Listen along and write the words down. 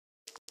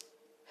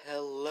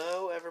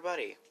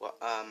everybody,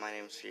 my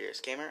name is Furious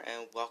Gamer,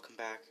 and welcome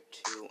back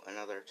to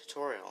another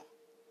tutorial.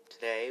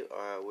 Today,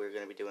 we're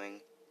going to be doing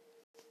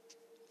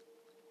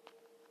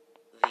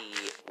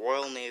the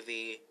Royal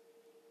Navy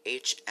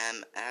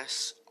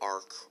HMS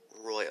ARK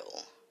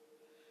Royal.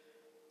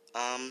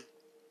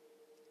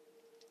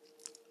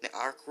 The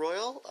ARK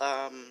Royal,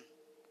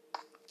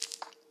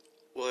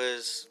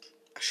 was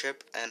a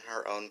ship in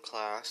her own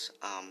class,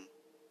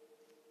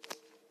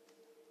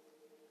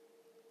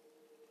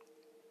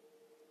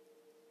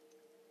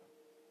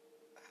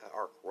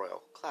 ARK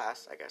Royal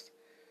class, I guess,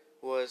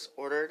 was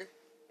ordered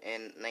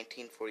in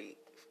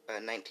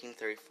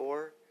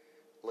 1934,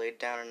 laid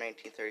down in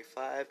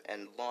 1935,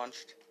 and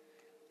launched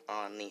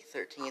on the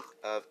 13th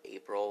of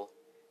April,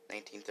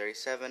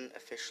 1937,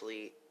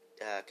 officially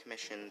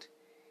commissioned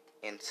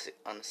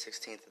on the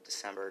 16th of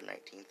December,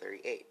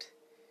 1938.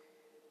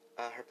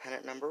 Her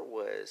pennant number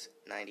was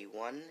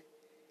 91,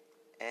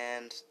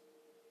 and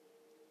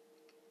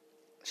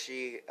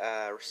she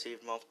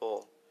received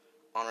multiple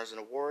honors and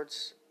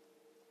awards.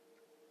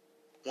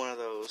 One of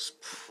those,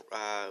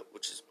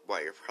 which is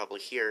why you're probably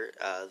here,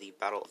 the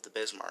Battle of the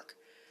Bismarck.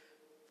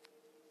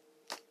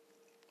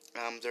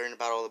 During the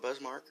Battle of the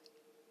Bismarck,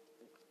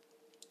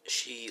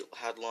 she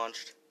had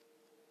launched,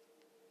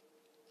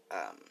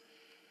 can't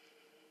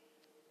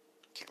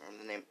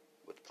remember the name,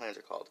 what the planes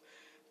are called.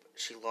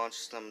 She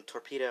launched some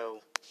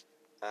torpedo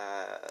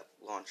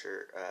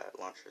launchers,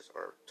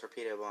 or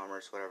torpedo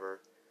bombers,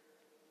 whatever,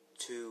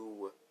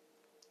 to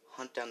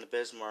hunt down the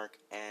Bismarck,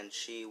 and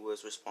she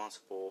was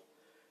responsible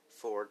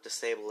for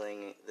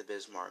disabling the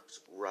Bismarck's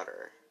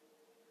rudder.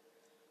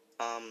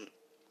 And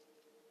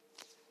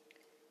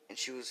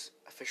she was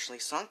officially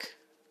sunk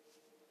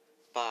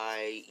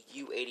by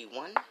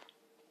U-81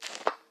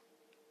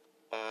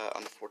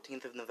 on the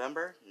 14th of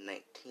November,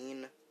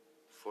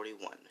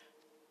 1941.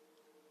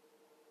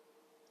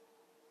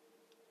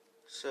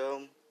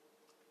 So,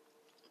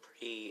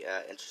 pretty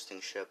interesting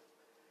ship.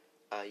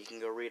 You can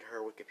go read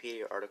her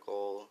Wikipedia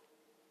article.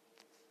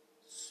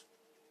 It's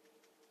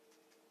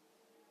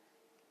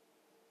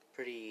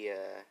pretty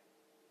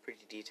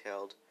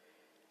detailed.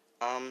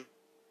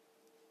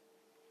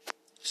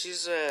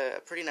 She's a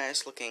pretty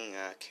nice looking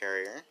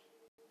carrier.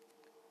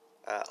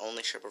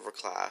 Only ship of her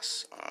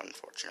class,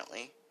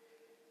 unfortunately.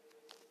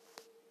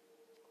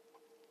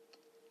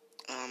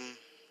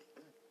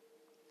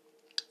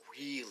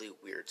 Really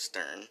weird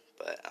stern,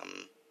 but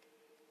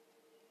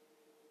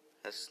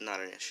that's not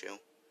an issue.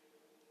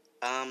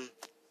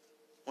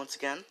 Once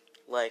again,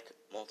 like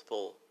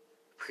multiple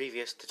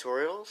previous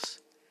tutorials,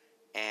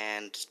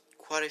 and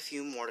quite a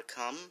few more to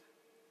come,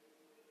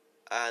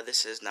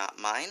 this is not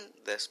mine.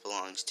 This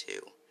belongs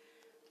to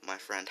my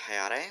friend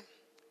Hayate.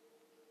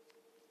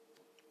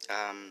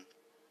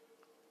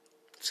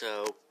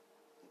 So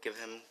give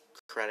him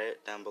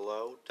credit down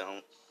below.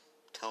 Don't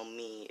tell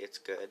me it's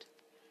good.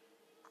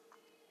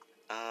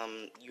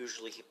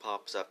 Usually he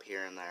pops up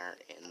here and there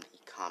in the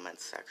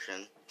comments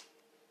section.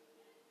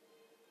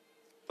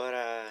 But,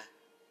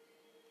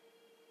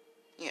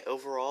 yeah,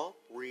 overall,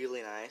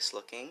 really nice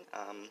looking.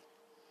 I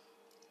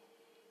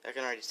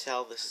can already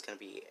tell this is going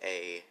to be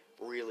a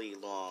really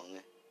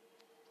long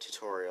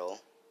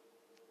tutorial.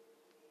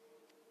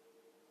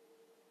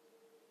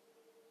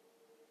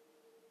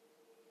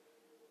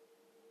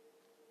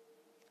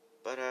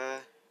 But,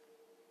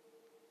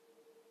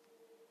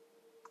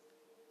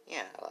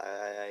 yeah,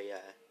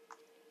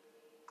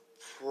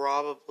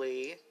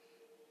 probably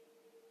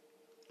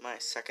my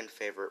second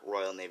favorite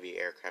Royal Navy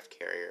aircraft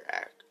carrier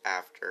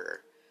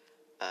after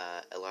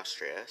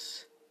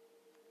Illustrious,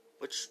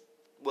 which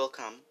will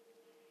come.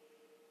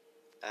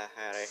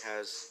 Hayate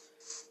has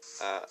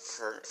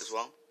her as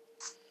well.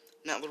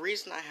 Now, the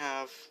reason I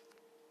have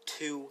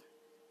two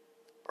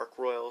ARK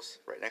Royals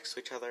right next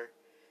to each other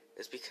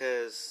is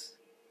because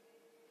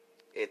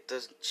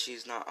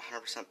she's not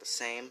 100% the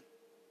same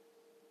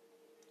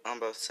on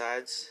both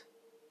sides,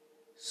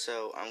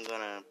 so I'm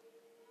gonna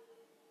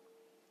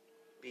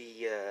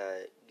be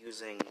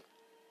using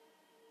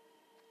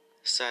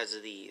sides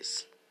of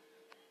these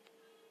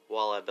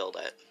while I build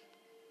it.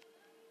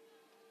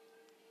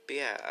 But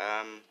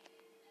yeah,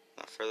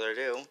 without further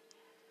ado,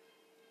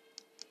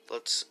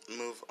 let's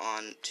move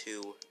on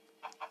to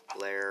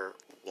layer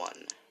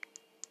 1.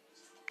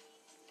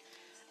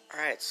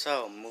 Alright,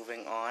 so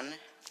moving on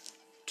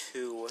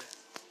to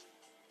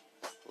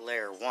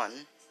layer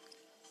 1.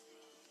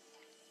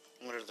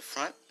 Go to the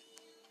front,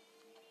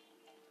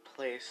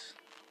 place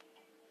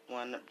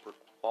one brick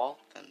wall,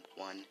 then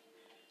 1,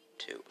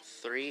 2,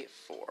 3,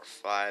 4,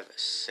 5,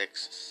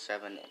 6,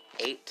 7, and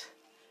 8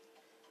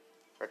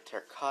 red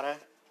terracotta,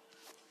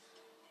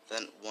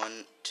 then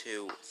 1,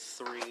 2,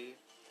 3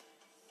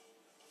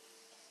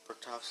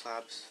 brick top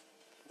slabs,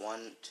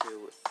 1,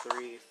 2,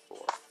 3,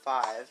 4,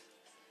 5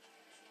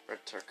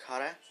 red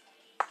terracotta,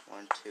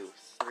 1, 2,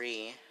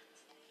 3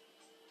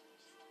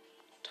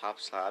 top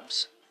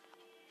slabs,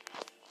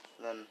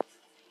 then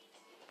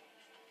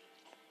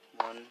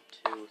 1,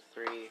 2,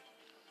 3,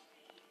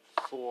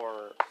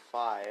 4,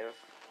 5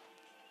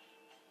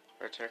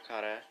 red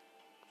terracotta,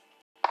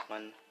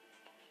 1,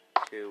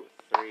 2,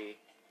 3,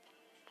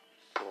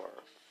 4,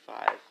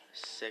 5,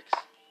 6,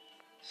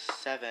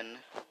 7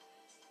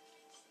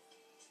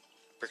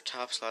 brick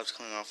top slabs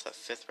coming off that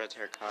 5th red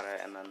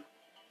terracotta, and then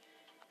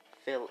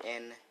fill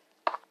in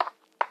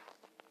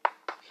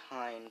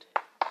behind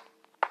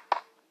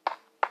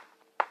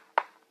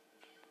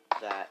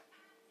that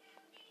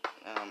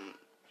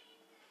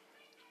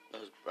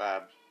those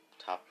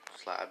top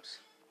slabs.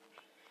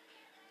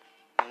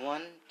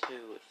 1,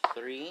 2,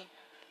 3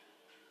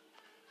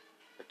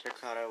 red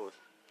terracotta with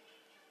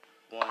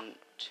 1,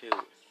 2,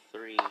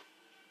 3,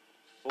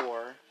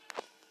 4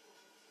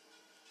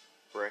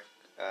 brick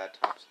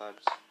top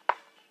slabs.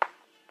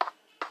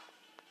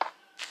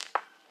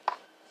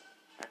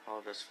 I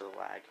apologize for the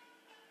lag.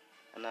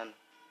 And then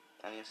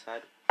on the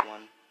inside,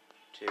 1,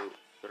 2,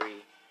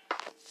 3,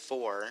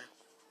 4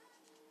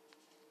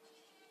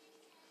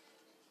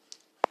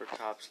 for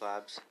top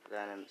slabs.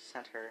 Then in the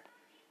center,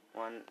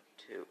 1,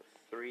 2,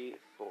 3,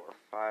 4,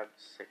 5,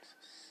 6,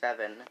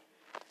 7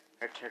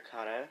 red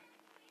terracotta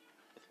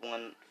with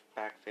 1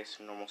 back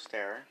facing normal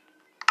stair.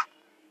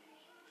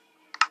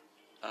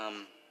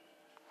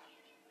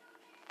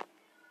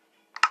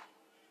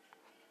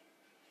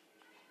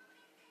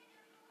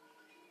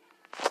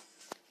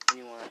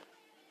 You want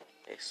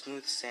a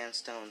smooth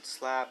sandstone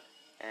slab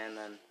and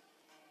then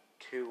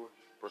 2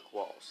 brick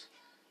walls.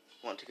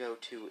 You want to go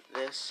to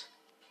this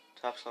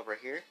top slab right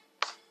here,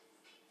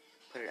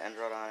 put an end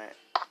rod on it,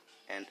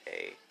 and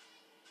a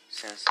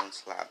sandstone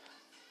slab.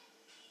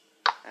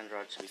 End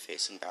rod should be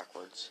facing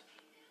backwards.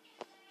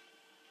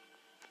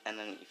 And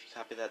then if you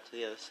copy that to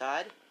the other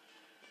side,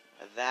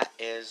 that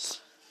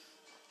is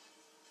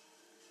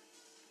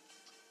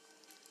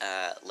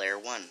layer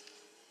 1.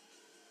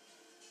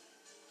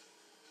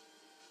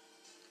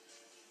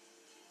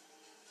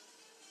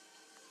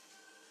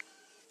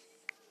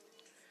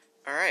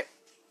 Alright.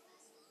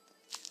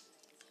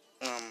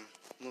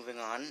 Moving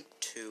on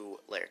to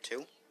layer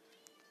 2.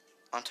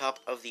 On top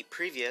of the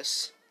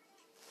previous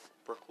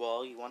brick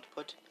wall, you want to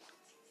put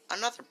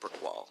another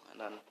brick wall. And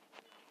then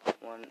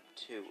 1,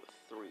 2,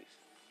 3,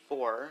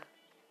 4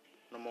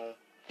 normal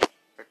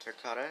red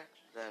terracotta.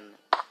 Then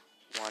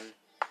 1,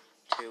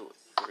 2,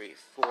 3,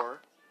 4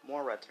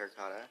 more red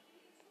terracotta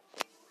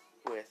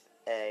with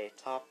a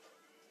top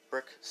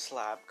brick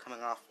slab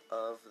coming off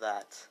of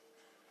that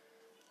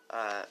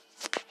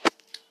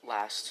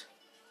last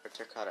red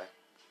terracotta.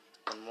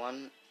 And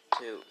 1,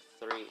 2,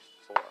 3,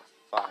 4,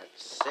 5,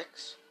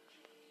 6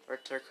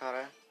 red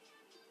terracotta.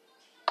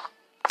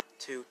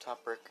 2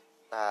 top brick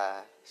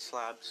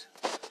slabs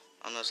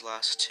on those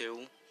last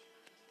 2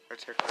 red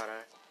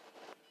terracotta.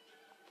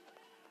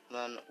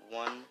 Then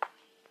 1,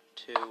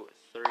 2,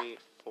 3,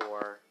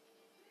 4,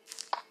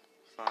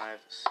 5,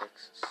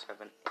 6,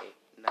 7, 8,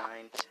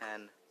 9,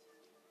 10,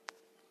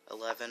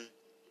 11,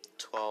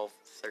 12,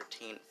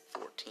 13,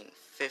 14,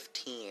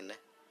 15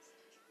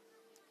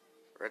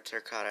 red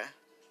terracotta.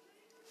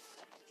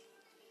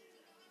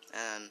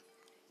 And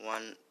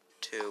 1,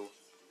 2,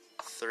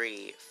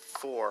 3,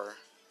 4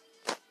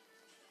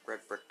 red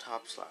brick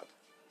top slab.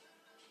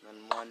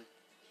 And then 1,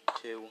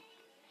 2,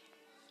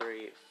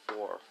 3,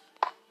 4,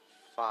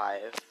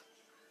 5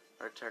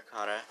 red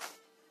terracotta.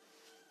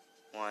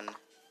 1,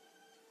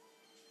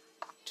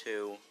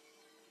 2,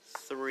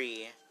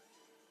 3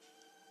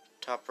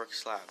 top brick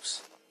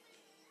slabs.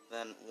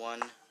 Then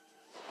 1,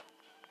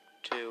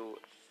 2,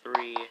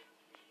 3,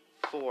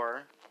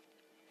 4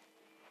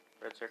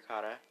 red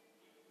terracotta.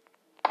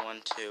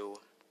 1, 2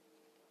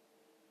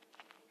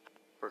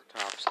 brick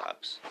top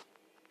slabs.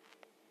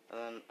 And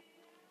then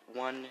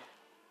 1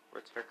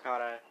 red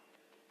terracotta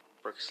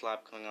brick slab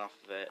coming off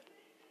of it.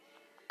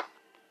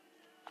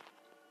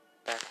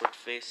 Backward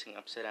facing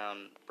upside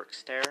down brick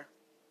stair.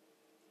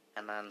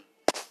 And then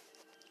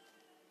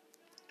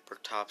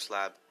brick top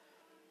slab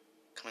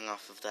coming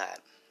off of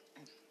that.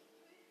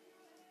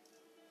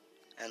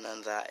 And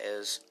then that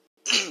is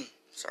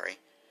sorry,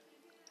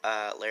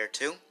 layer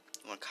 2. You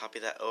want to copy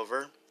that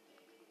over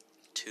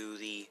to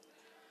the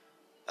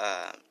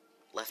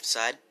left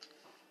side,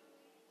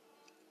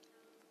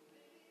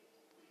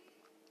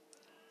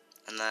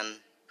 and then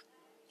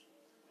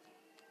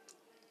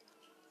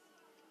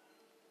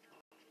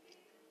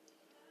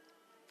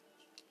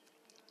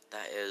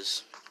that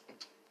is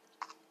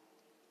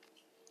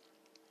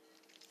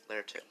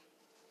layer 2.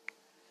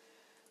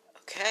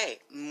 Okay,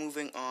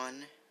 moving on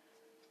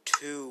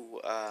to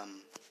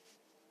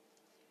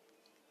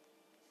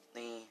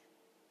the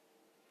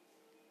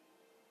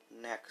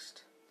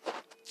next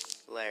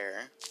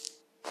layer.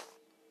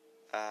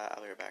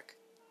 I'll be right back.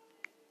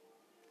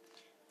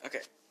 Okay,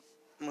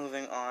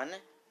 moving on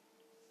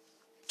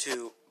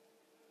to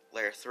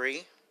layer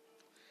 3.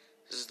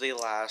 This is the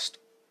last,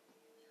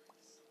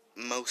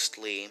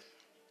 mostly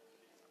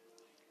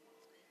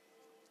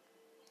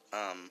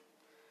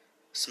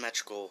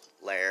symmetrical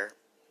layer.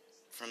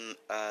 From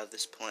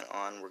this point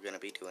on, we're going to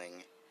be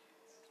doing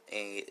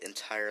an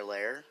entire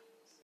layer.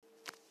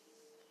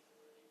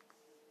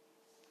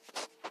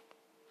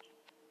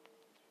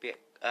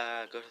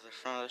 Go to the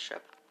front of the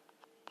ship.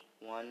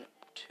 1,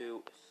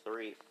 2,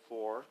 3,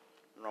 4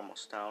 normal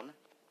stone,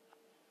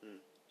 and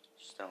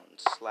stone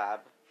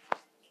slab,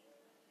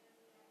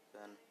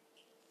 then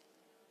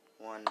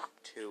 1,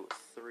 2,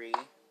 3,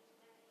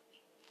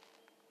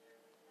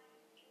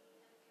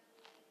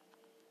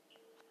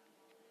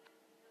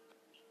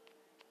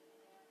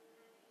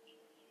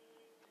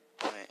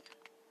 wait,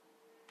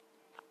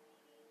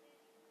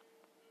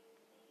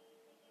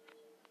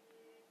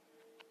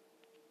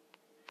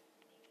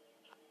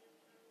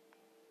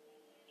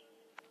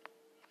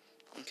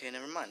 okay,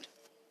 never mind.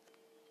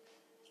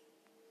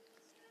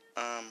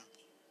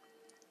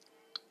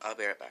 I'll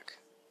be right back.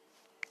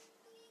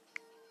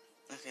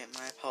 Okay,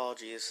 my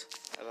apologies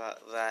about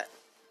that.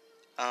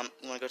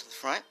 You want to go to the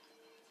front?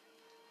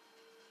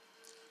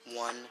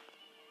 1,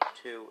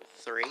 2,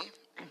 3,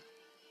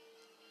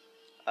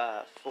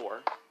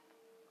 4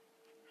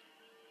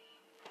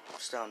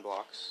 stone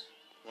blocks,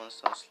 1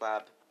 stone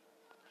slab,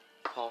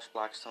 polished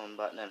black stone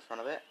button in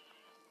front of it,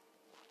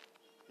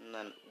 and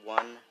then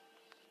 1,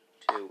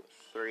 2,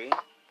 3, 2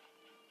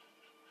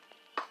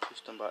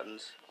 stone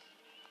buttons,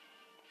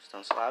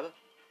 stone slab,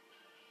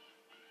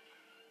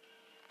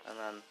 and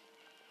then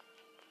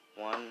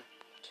 1,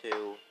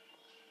 2,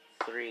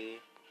 3,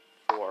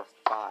 4,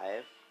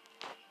 5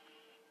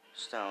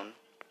 stone,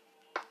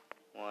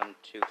 1,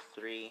 2,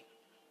 3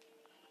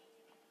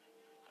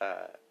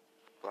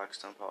 black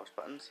stone polished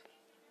buttons,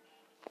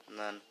 and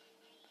then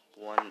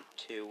 1,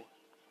 2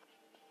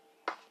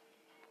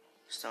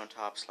 stone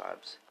top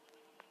slabs,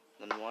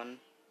 then 1,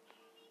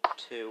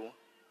 2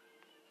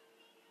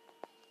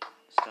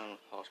 stone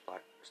polished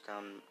black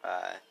stone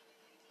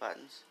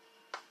buttons,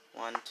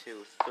 1,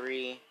 2,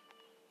 3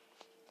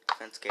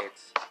 fence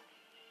gates,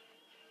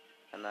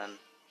 and then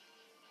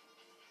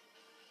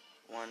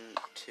 1,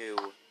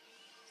 2,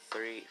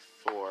 3,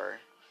 4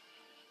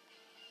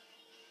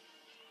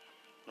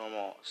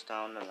 normal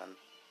stone, and then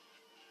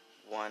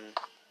 1,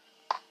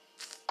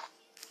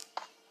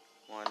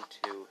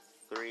 2,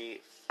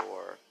 3,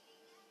 4,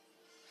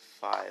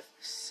 5,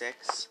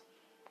 6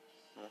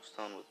 normal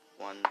stone with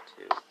 1,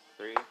 2,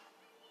 3,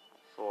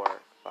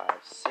 4, 5,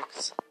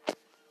 6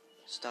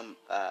 stone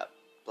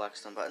black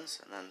stone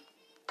buttons, and then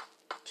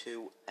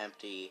 2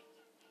 empty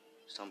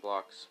stone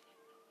blocks,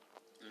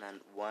 and then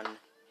 1,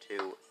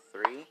 2,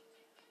 3,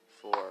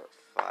 4,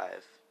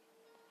 5,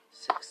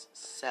 6,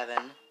 7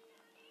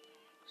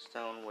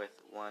 stone with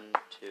 1,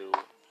 2,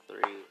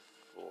 3,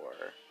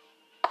 4,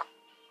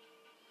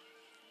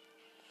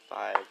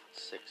 5,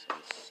 6,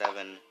 and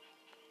 7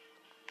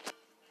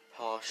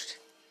 polished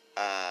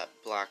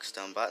black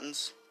stone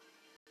buttons,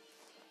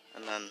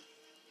 and then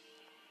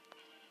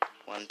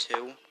 1,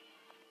 2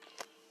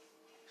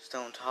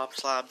 stone top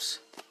slabs,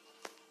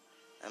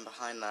 and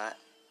behind that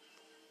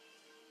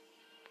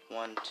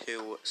 1,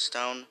 2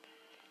 stone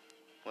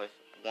with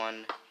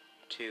 1,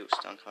 2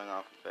 stone coming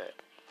off of it,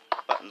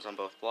 buttons on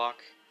both block,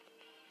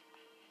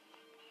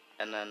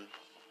 and then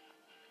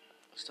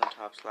stone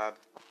top slab,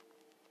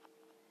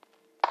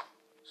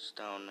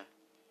 stone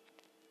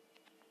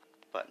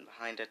button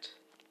behind it,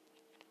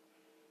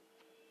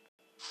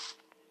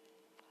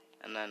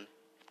 and then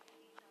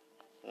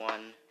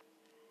 1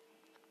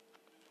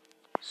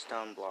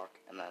 stone block,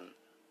 and then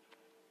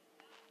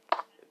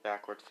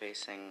backward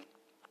facing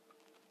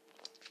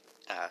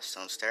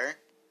stone stair,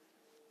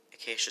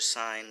 acacia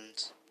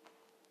signs,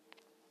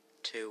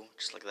 2,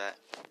 just like that,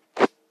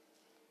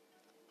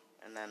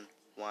 and then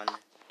 1,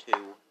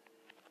 2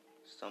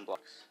 stone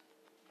blocks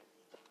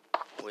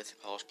with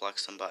polished black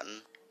stone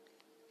button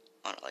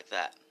on it like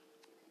that.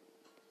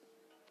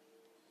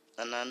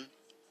 And then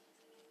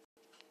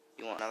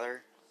you want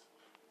another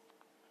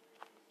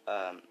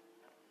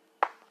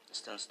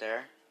stone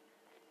stair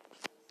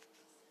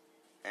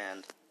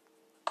and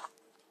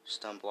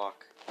stone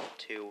block,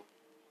 2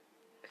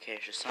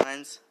 acacia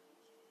signs,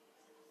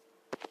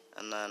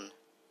 and then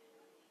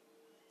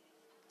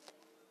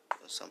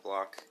stone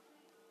block,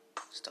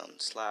 stone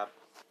slab,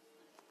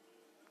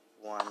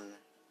 1,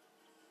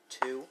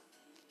 2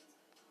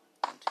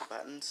 and 2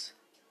 buttons,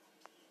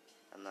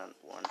 and then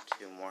 1,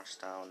 2 more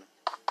stone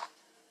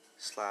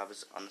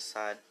slabs on the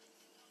side,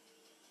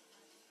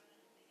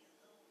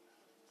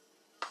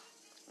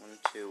 1,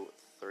 2,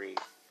 3,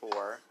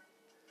 4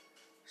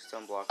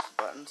 stone blocks and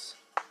buttons,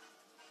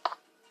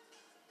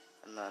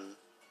 and then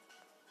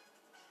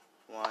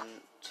 1,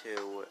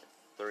 2,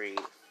 3,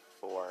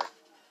 4,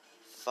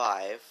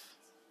 5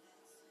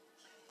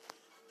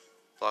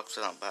 blocks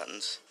without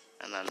buttons,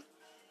 and then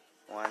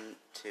 1,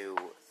 2,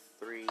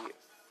 3,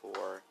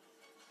 4,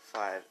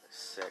 5,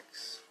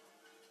 6,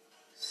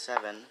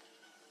 7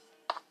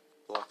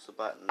 blocks of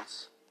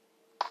buttons,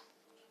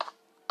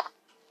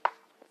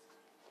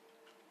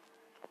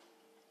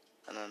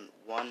 and then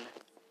 1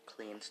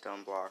 clean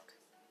stone block,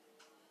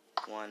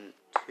 1,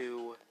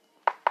 2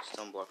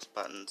 stone blocks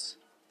buttons,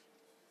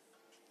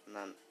 and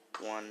then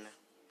 1,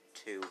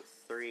 2,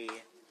 3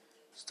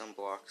 stone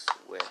blocks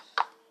with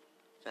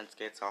fence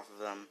gates off of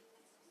them,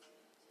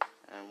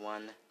 and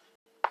 1,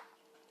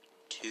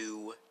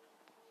 2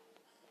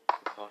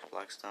 polished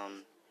black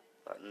stone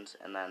buttons,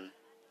 and then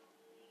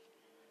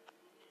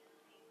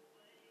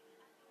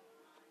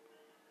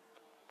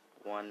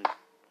 1,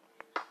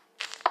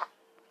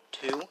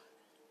 2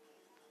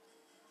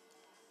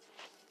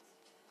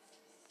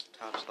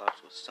 top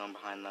slabs with stone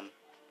behind them,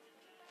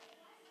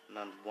 and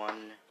then 1,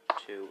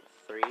 2,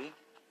 3,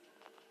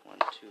 1,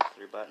 2,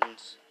 3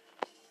 buttons,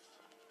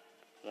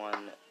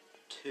 1,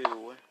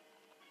 2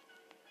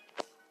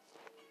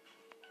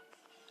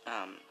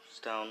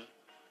 stone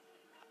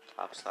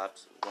top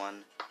slabs,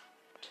 1,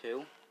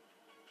 2,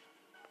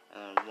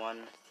 and then 1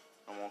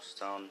 normal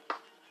stone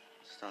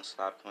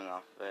slab coming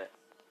off of it,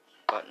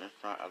 button in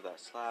front of that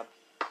slab,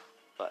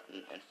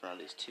 button in front of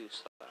these 2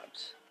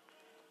 slabs.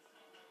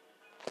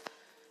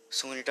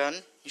 So when you're done,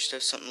 you should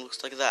have something that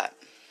looks like that.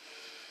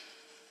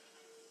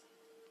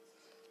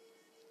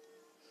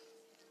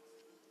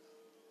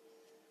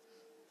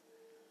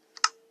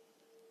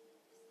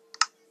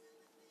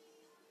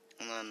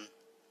 And then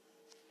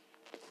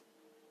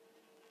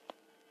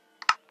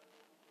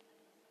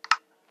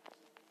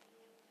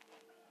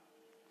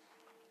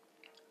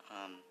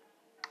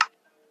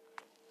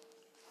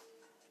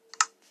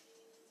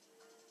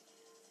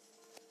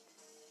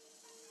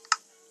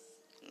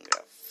we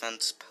got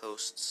fence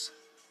posts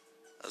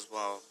as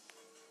well,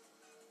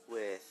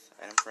 with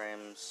item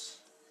frames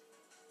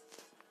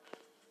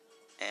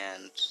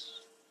and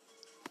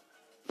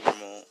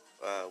normal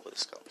with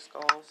skeleton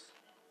skulls.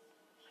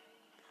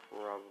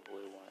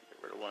 Probably want to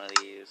get rid of one of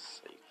these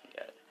so you can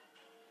get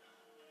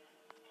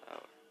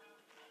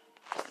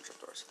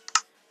doors.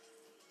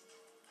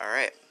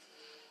 Alright.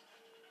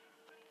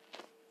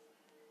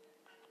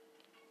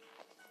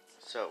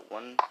 So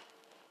 1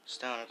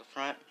 stone at the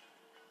front,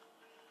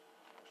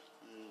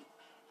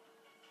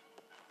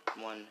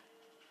 1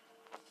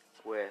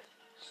 with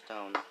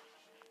stone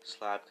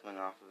slab coming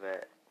off of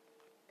it,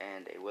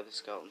 and a with a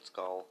skeleton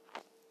skull,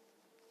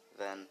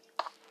 then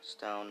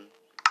stone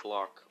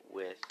block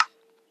with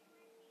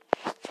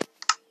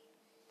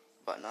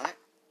button on it,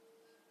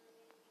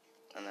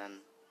 and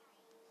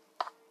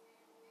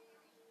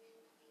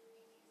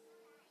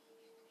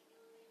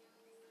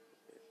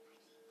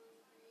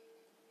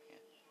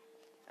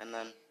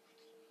then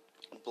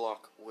a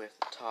block with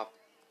top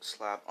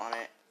slab on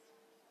it,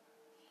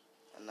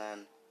 and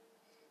then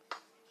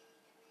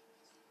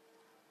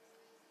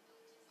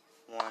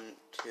 1,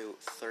 2,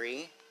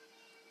 3,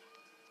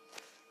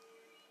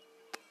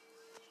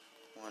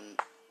 1,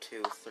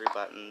 2, 3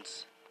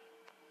 buttons,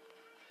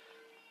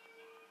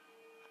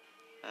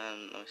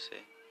 and let me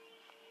see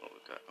what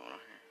we've got going on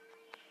here.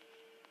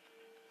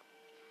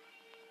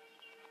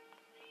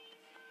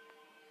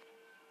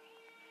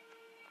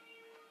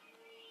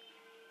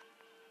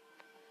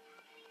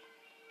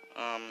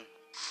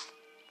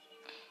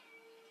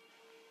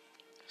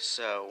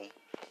 So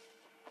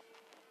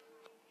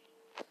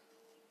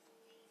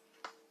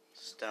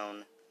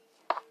stone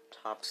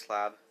top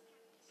slab,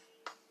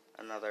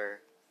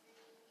 another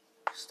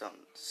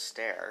stone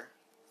stair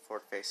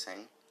forward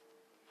facing,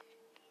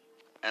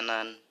 and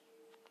then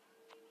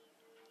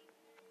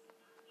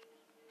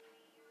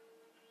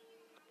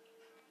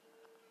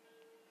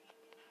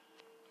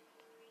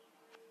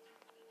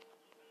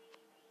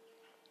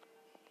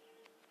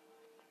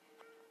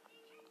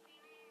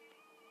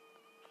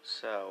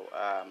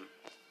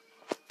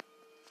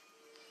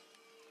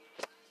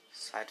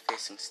side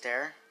facing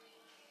stair,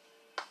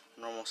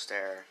 normal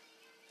stair,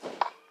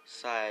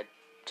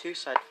 two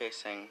side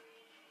facing,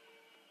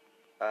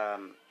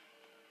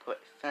 put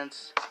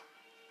fence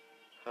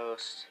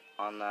post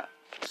on that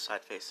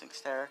side facing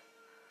stair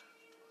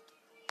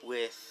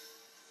with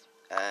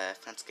a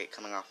fence gate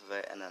coming off of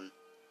it, and then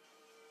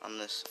on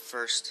this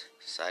first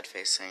side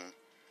facing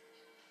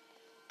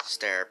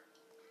stair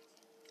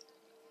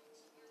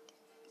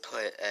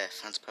put a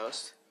fence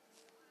post,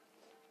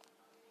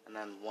 and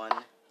then 1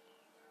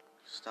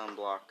 stone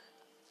block,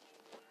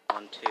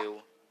 1,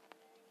 2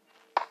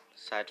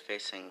 side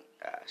facing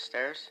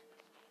stairs,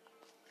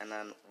 and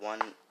then 1,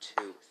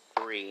 2,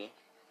 3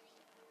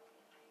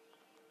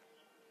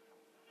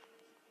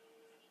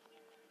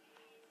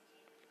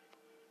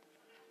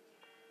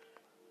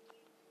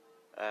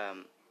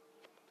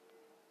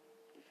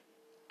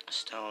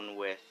 stone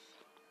with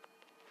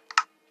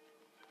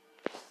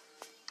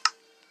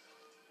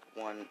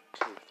 1,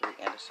 2, 3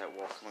 andesite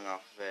wall coming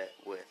off of it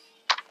with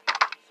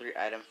 3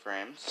 item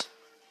frames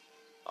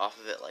off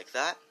of it like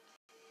that,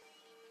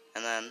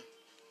 and then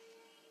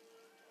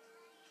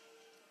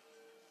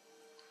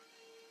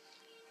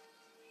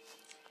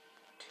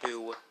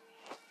two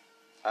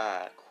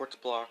quartz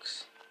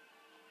blocks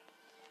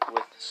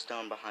with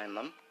stone behind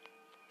them,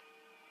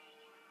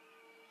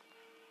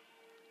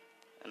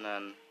 and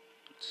then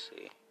let's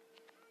see,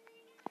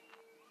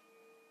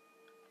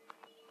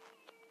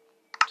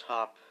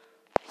 top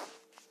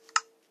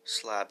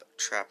slab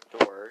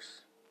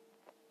trapdoors.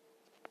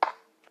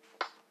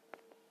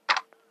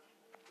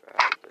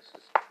 This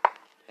is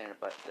painted,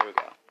 but there we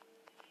go.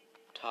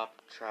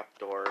 Top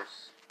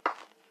trapdoors.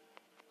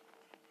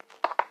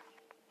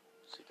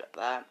 So you got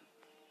that,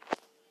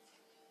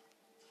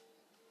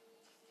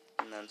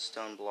 and then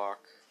stone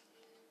block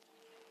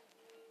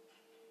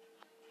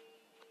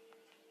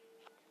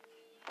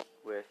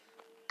with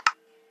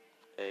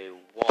a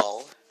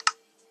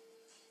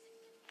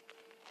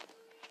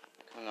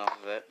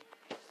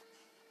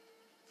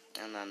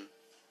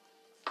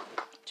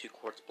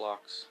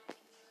blocks,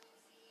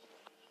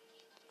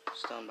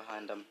 stone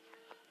behind them.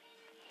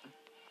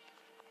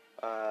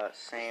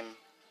 Same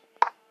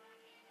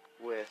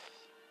with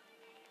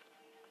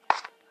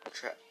the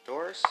trap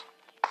doors.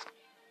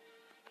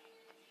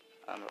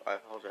 I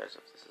apologize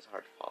if this is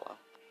hard to follow.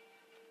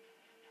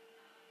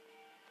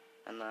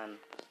 And then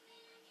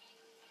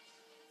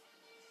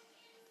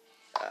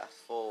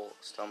full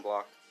stone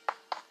block,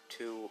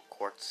 2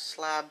 quartz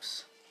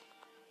slabs,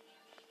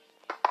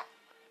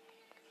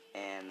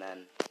 and then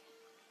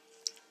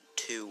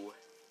 2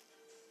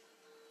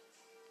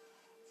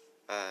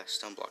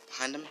 stone block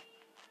behind them,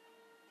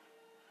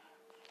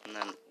 and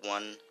then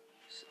 1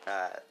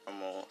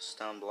 normal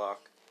stone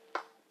block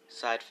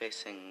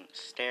side-facing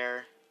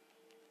stair,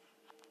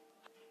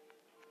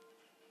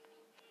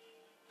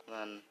 and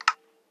then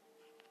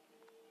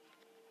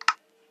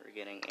we're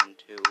getting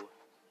into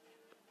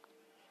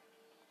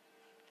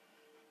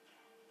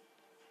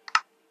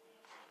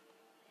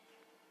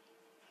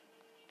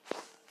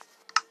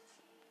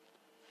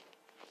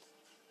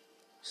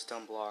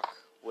stone block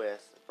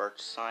with birch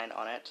sign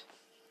on it,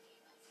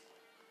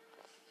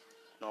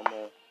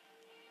 normal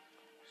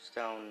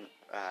stone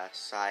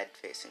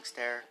side-facing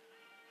stair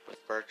with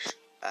birch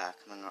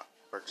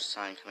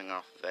sign coming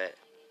off of it,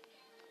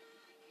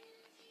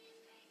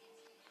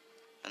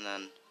 and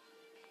then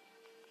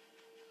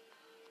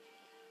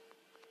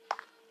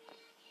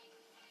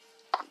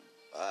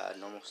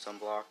normal stone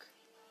block,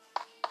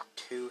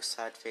 2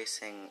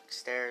 side-facing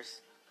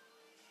stairs,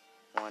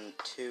 1,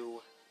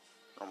 2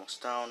 normal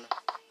stone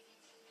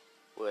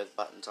with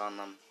buttons on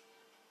them,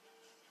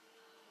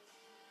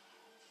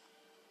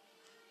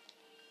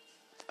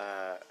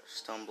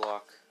 stone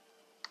block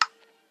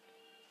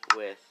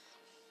with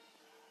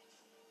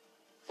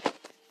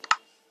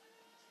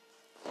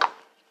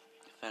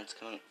fence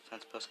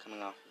post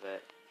coming off of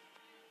it,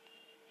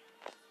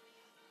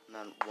 and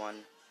then 1,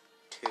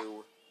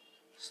 2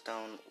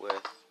 stone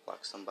with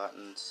blackstone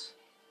buttons,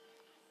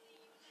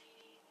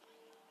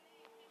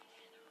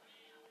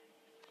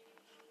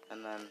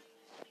 and then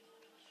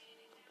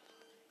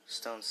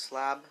stone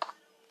slab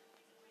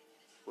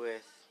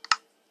with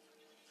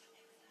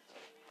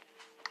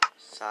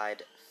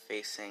side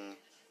facing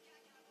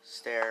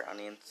stair on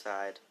the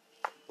inside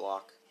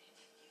block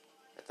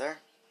right there,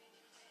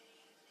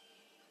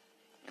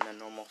 and a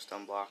normal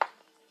stone block,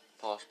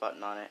 polish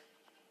button on it,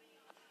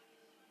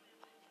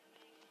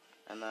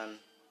 and then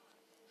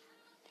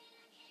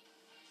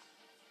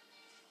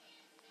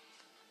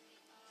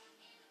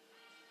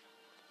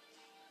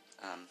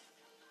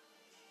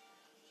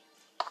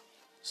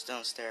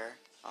stone stair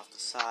off the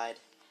side,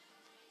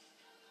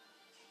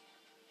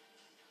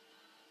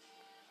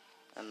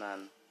 and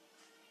then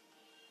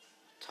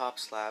top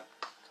slab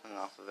coming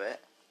off of it,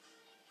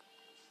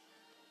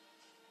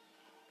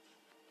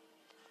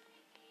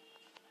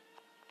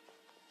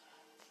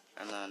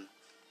 and then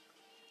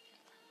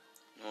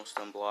no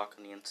stone block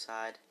on the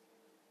inside,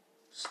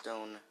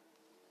 stone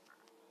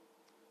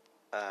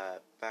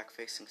back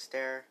facing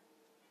stair,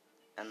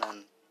 and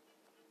then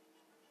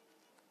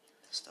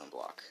stone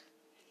block.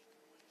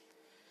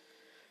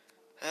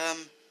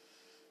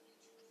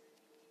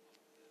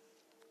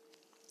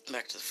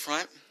 Back to the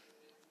front.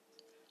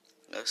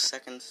 The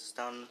second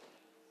stone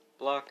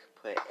block,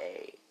 put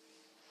a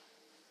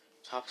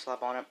top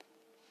slab on it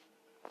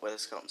with a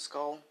skeleton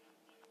skull,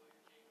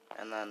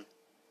 and then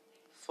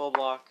full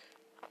block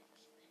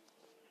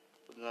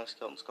with no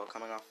skeleton skull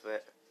coming off of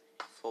it,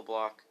 full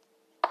block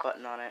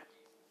button on it,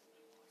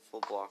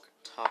 full block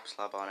top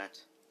slab on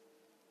it,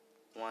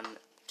 1,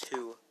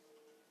 2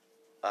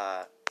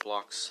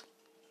 blocks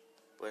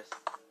with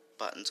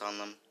buttons on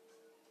them,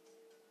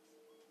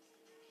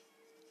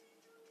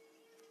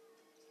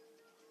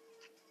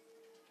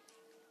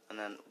 and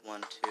then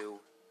 1, 2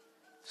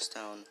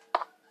 stone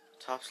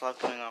top slab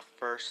coming off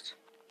first,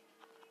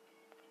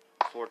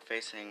 forward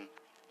facing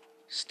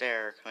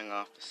stair coming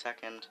off the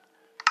second,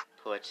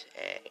 put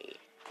a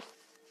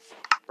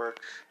birch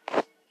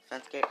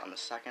fence gate on the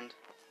second,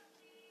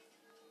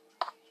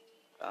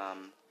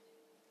 and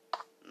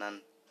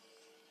then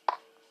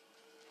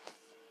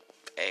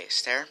a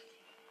stair,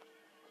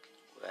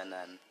 and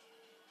then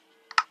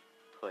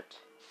put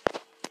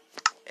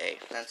a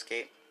fence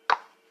gate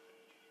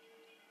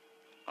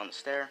on the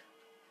stair,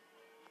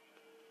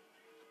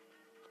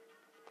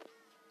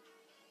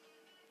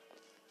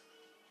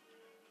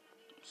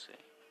 let's see,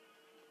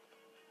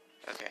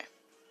 okay,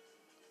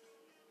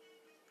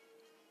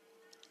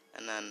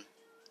 and then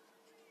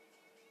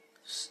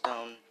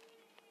stone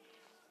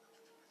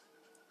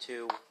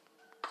 2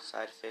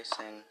 side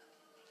facing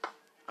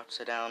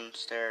upside down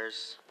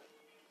stairs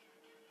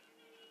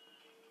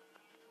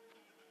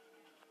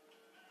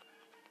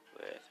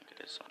wait, I think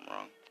I did something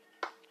wrong.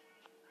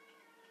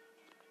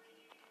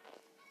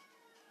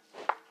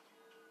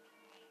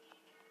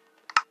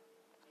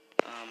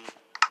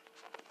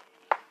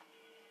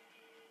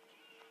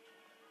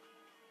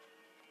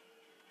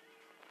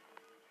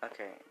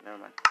 Okay, never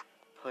mind.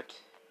 Put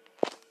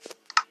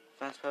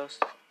fence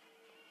post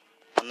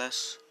on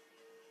this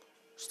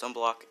stone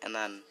block, and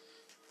then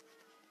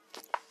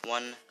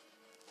 1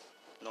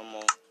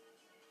 normal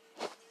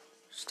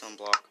stone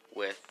block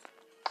with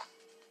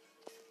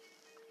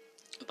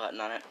a button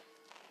on it,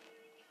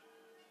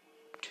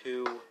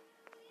 2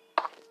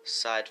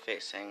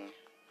 side-facing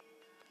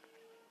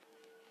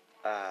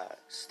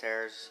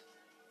stairs,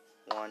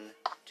 1,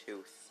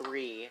 2,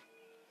 3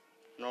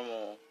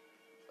 normal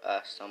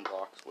stone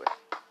blocks with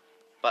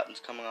buttons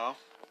coming off,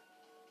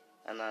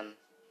 and then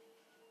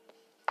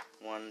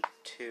 1,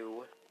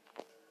 2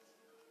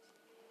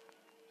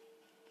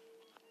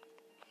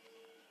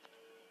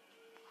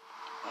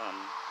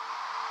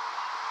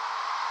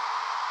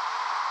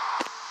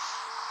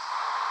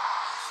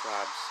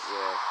 slabs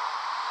with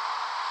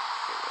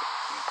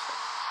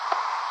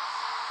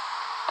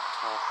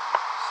top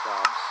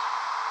slabs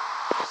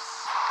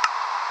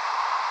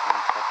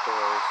and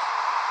trapdoors.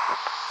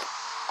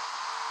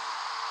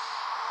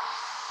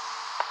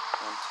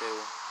 1, 2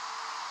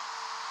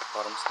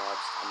 bottom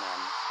slabs, and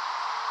then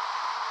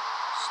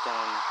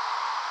stone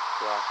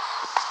blocks.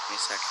 Give me a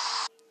sec.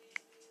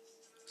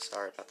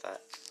 Sorry about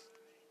that.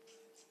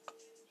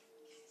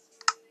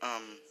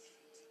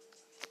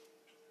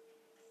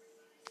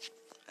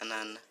 And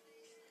then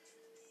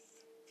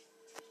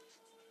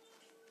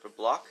for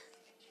block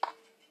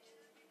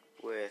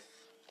with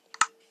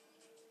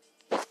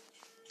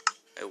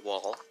a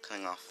wall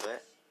coming off of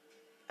it,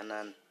 and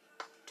then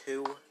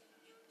 2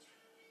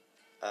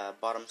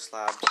 bottom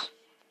slabs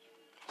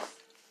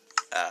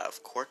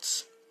of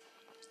quartz,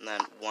 and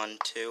then 1,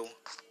 2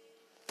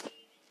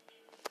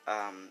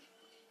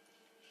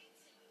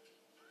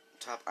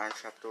 top iron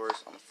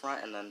trapdoors on the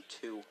front, and then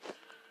 2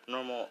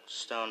 normal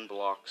stone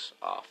blocks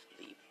off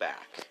the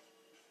back.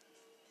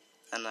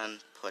 And then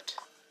put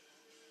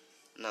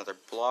another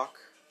block,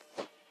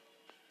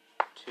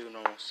 2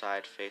 normal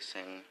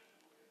side-facing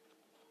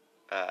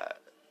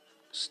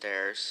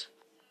stairs,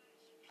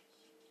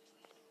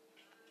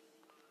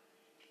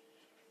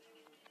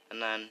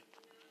 and then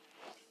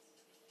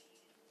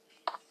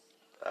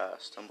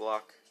stone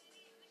block,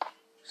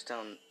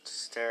 stone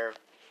stair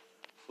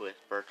with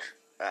birch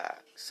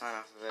sign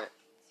off of it,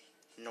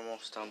 normal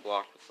stone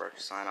block with birch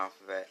sign off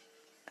of it,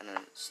 and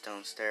then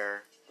stone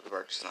stair with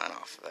birch sign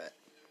off of it,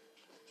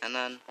 and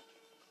then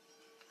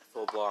a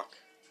full block,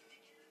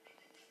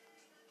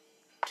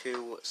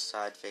 2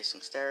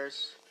 side-facing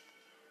stairs,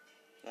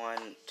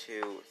 1,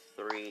 2,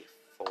 3,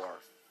 4,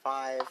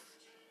 5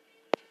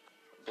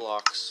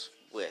 blocks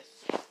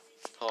with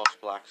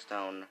polished black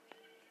stone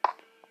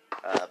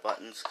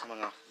buttons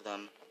coming off of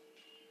them,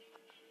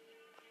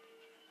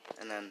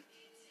 and then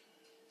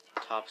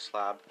top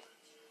slab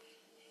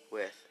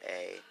with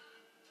a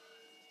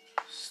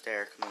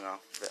stair coming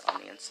off of it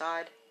on the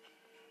inside,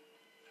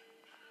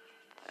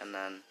 and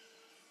then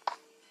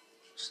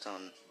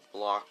stone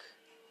block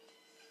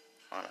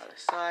on the other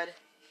side,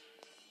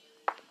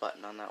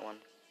 button on that one,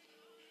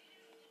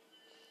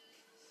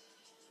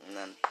 and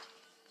then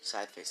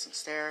side-facing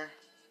stair,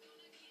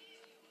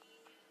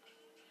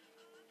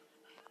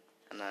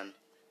 and then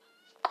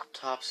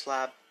top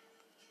slab,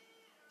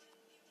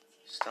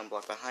 stone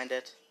block behind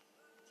it,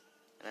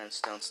 and then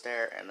stone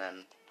stair, and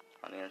then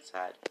on the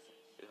inside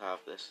you have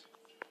this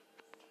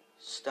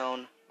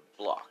stone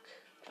block.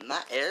 And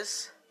that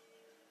is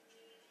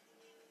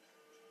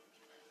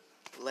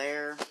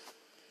layer,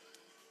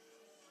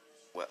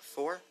 what,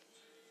 4?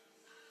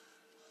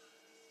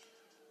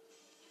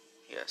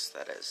 Yes,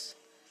 that is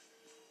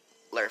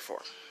layer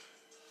 4.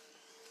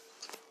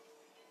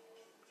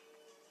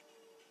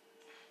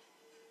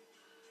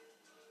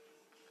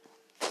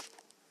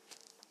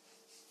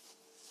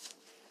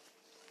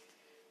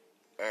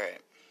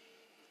 Alright.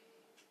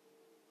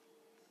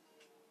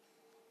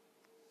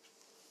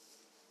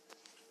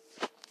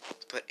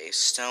 Put a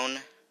stone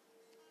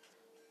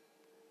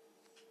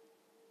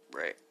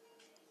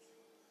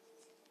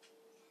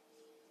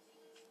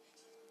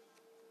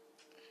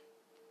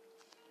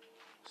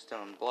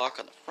stone block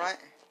on the front,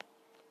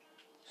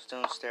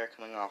 stone stair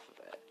coming off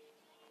of it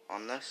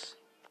on this,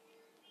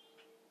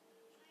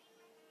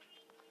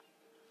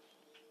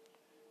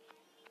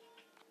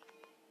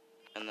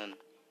 and then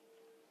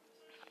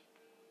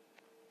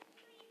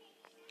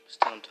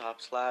stone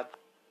top slab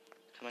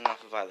coming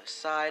off of either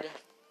side,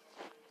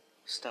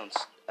 stone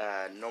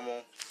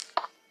normal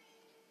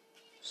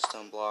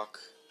stone block,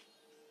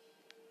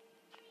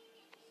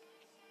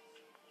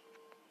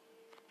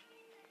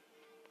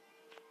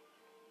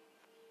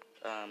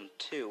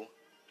 two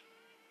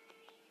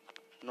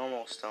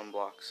normal stone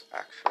blocks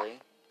actually,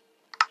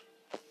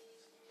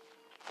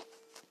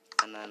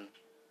 and then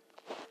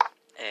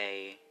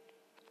a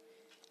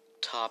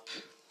top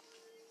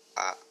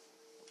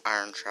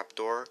iron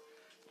trapdoor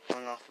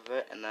coming off of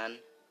it, and then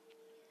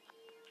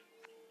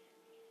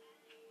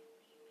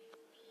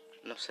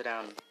an upside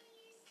down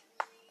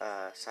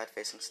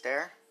side-facing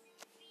stair,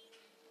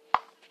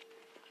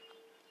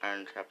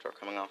 iron trapdoor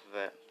coming off of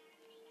it,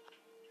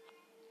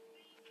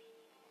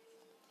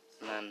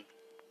 and then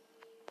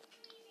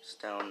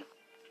stone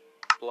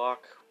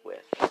block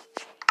with a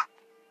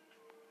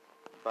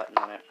button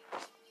on it,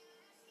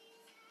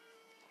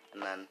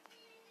 and then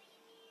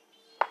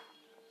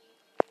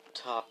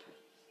top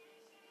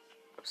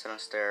upside down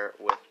stair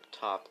with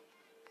top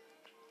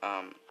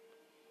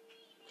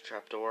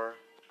trapdoor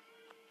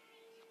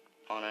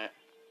on it.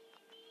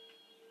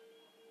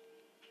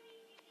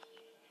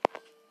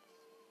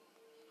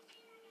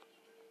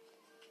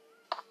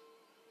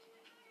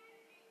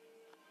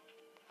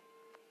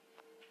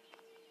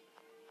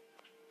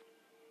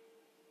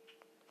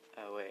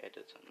 Oh wait, I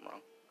did something wrong.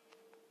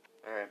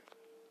 Alright.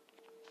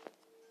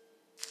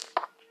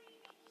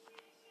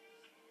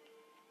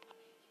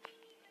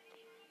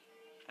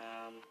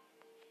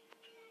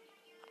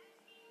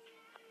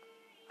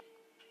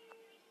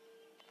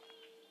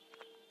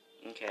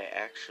 Okay,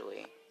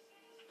 actually,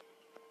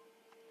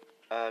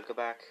 go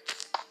back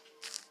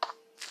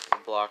to the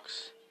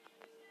blocks.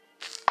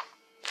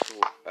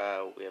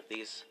 We have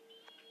these.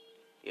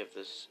 You have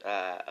this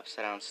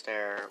upside down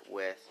stair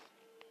with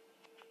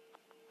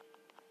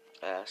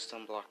a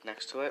stone block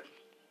next to it.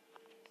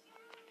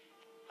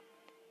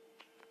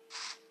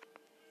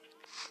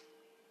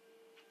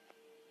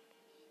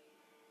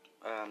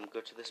 Go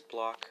to this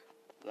block,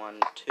 1,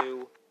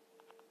 2.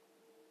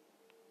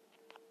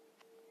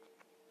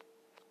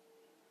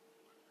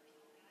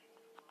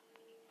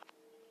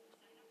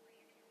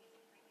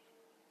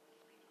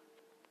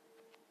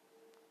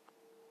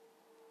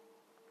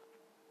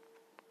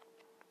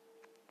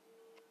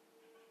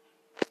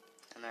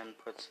 And then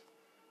put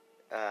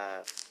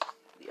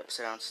the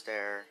upside down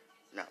stair,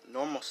 no,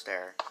 normal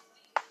stair,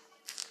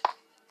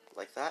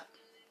 like that.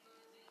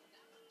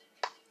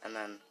 And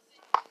then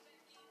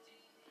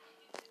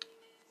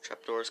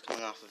trapdoors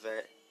coming off of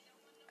it.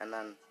 And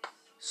then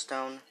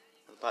stone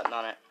with a button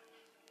on it.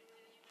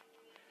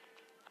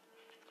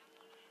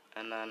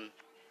 And then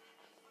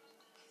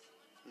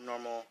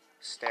normal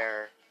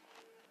stair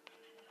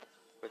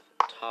with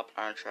top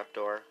iron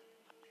trapdoor.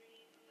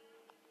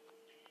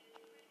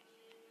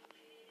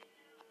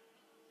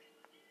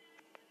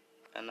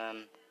 And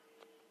then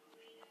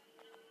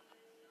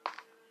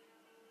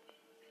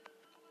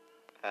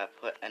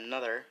put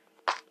another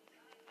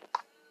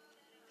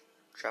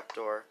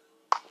trapdoor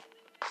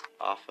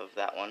off of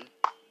that one.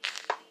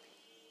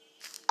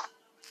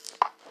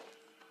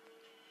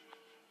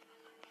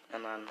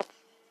 And then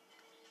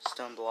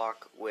stone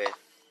block with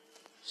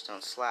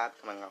stone slab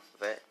coming off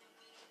of it.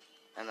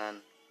 And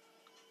then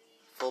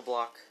full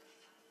block,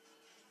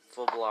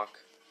 full block,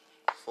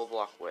 full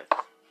block with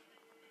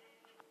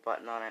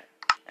button on it.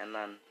 And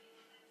then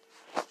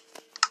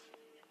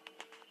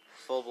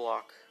full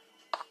block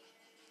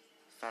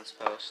fence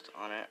post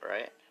on it,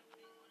 right?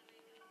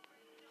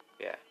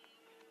 Yeah.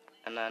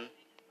 And then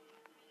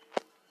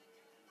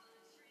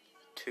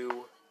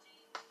 2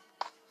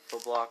 full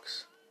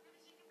blocks,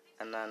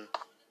 and then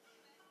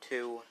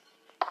 2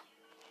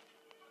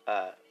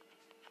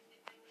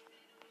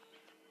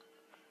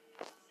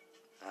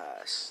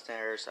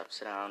 stairs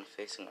upside down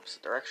facing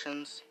opposite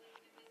directions,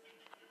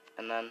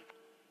 and then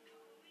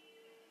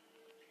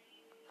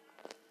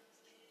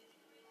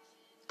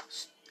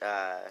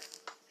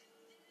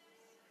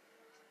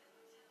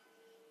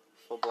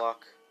full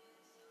block,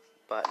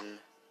 button,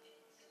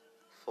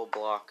 full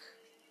block,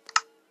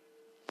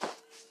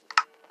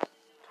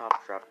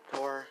 top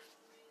trapdoor,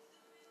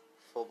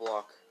 full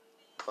block,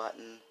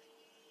 button,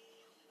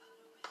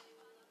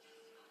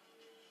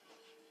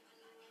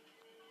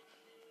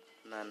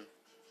 and then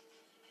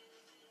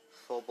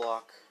full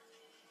block,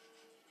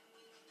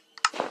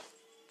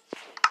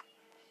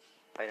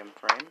 item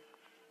frame,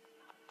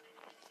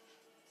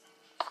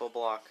 full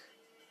block,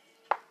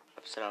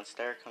 upside down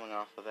stair coming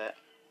off of it,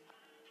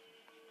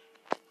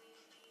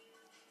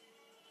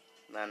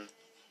 and then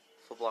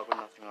full block with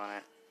nothing on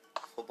it,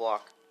 full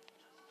block,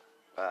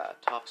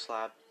 top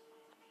slab,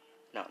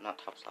 no, not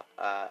top slab,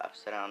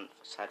 upside down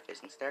side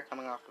facing stair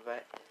coming off of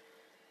it,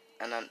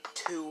 and then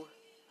 2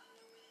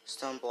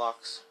 stone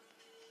blocks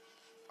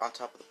on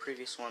top of the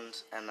previous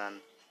ones, and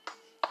then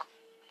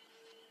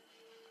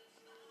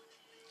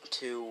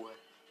 2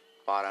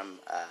 bottom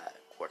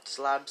quartz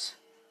slabs,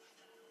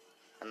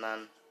 and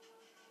then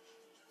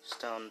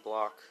stone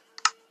block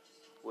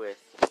with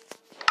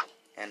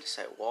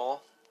andesite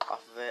wall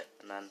off of it,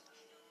 and then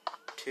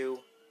 2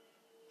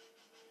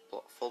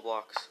 full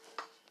blocks,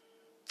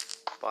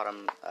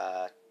 bottom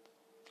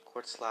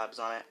quartz slabs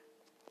on it,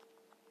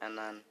 and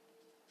then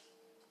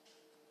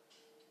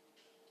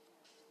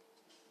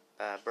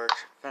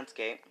birch fence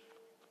gate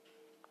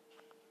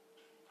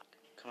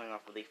coming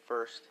off of the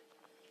first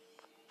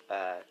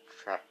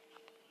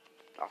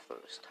off the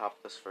top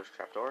of this first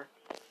trapdoor,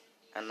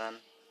 and then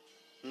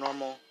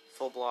normal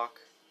full block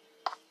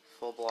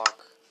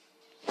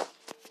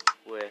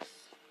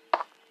with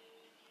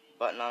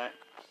button on it,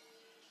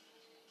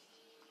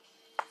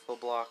 full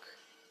block,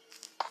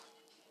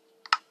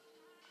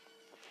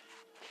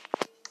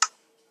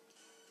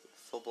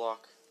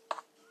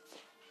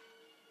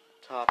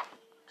 top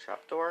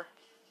trapdoor,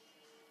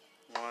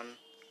 1,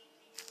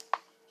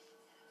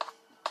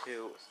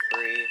 2,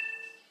 3,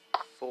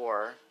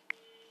 4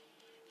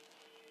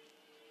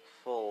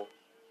 full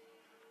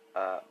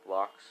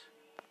blocks,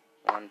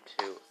 1,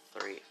 2,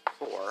 3,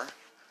 4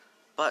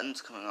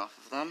 buttons coming off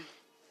of them,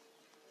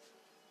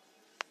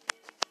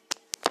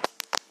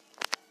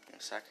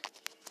 a sec.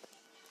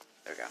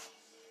 There we go.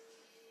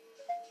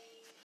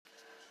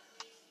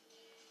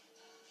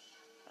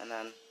 And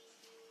then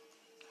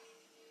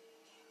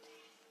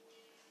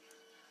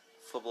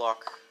full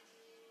block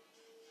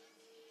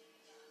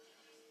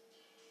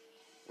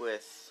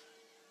with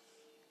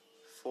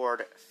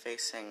forward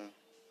facing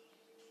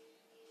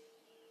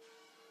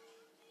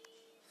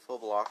full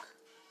block.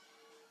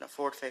 No,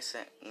 forward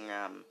facing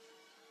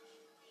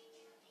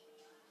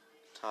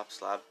top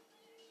slab.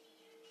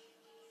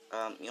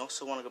 You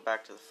also want to go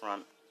back to the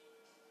front.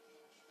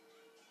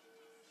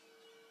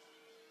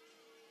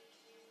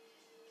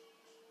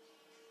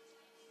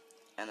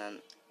 And then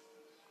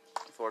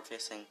forward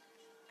facing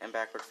and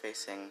backward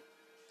facing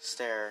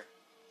stair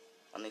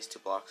on these two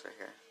blocks right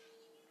here.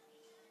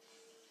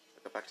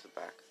 Go back to the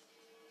back.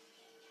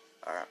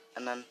 Alright,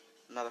 and then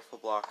another full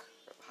block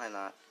right behind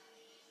that.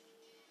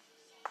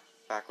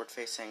 Backward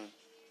facing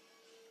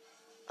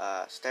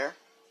stair.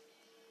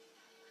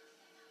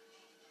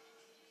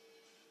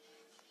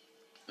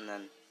 And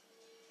then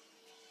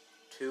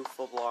two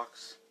full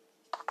blocks,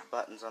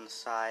 buttons on the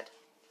side.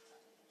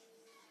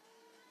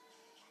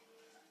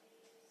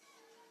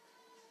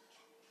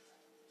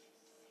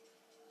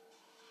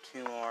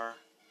 Two more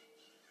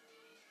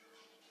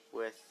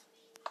with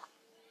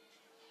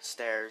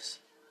stairs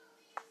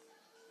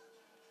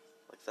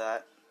like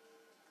that.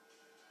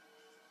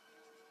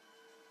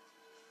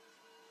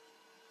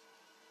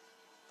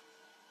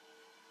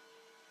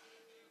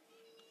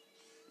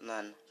 And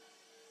then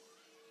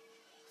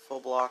full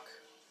block,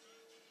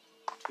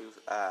 two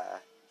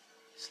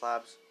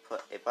slabs,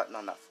 put a button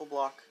on that full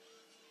block,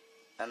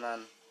 and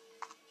then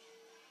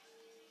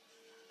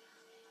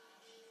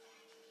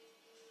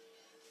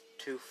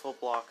two full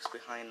blocks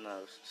behind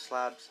those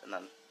slabs, and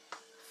then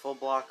full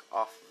block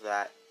off of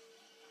that,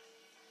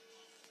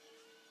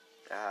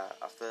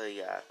 off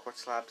the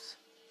quartz slabs,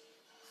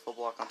 full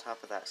block on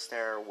top of that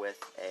stair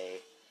with a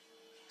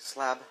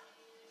slab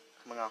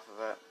coming off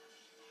of it.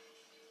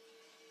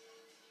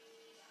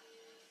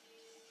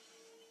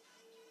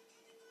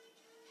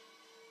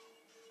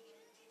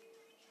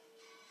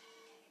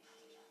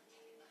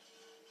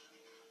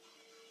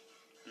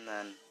 And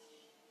then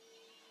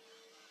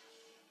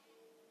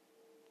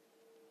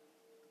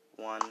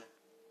 1,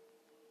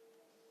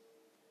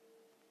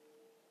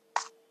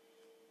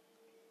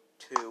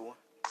 2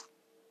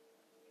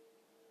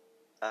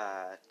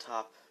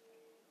 top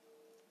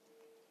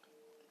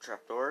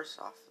trapdoors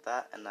off of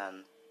that, and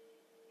then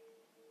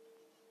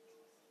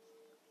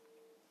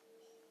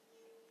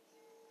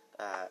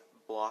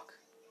block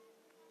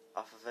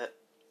off of it,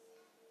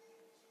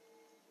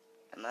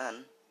 and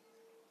then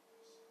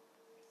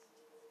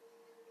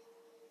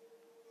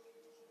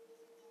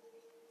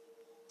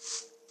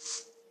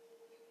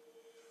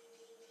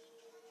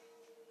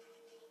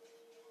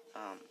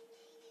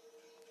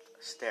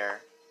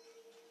stair,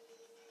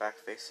 back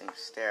facing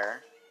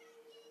stair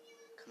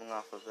coming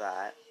off of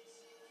that.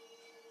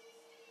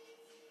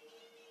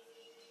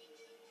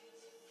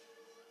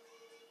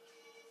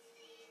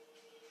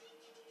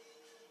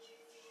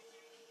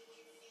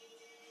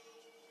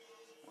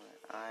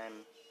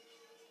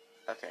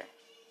 Okay.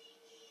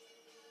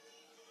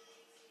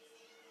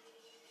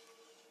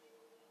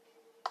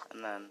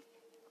 And then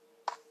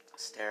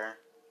stair,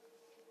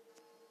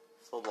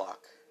 full block.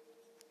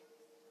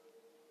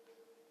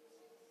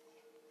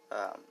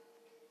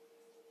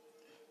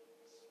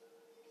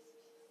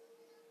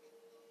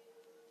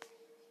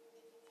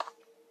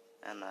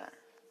 And there.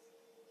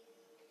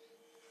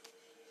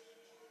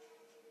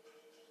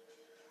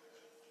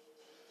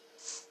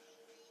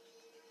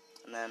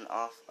 And then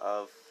off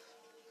of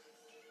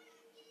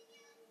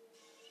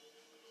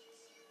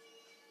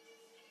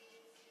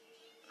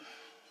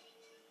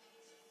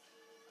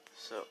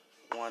so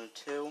 1,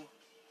 2.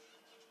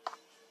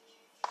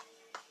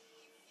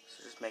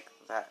 So just make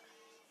that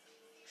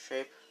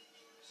shape.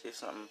 See if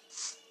something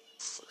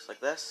looks like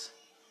this.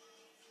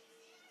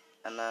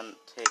 And then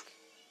take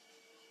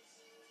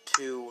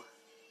two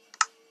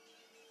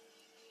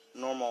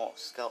normal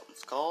skeleton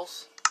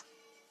skulls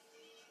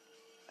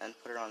and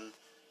put it on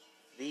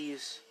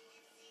these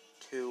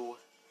two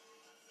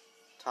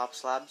top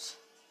slabs.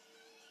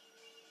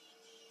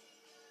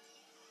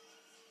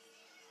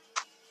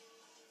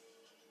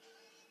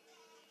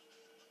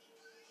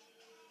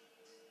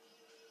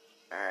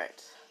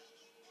 Alright.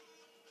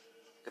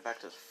 Go back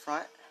to the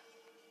front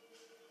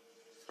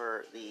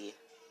for the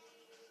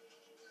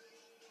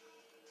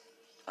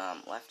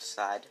left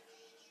side.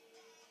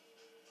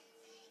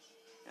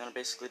 You want to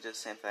basically do the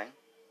same thing.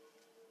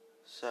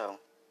 So,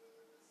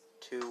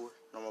 two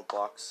normal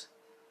blocks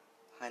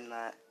behind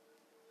that,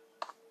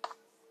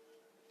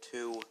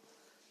 two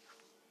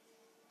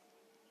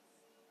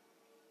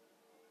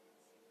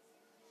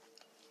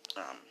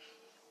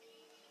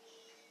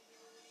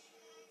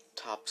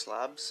top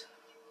slabs,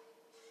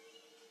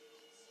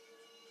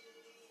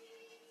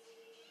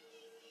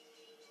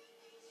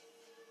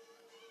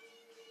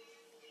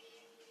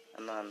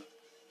 and then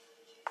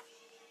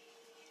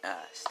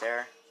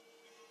stair,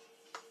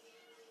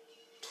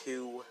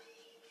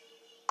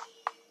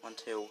 1,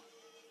 2,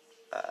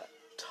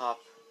 top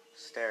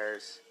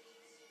stairs,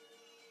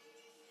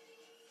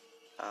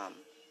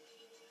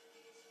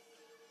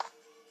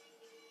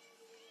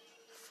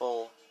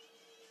 full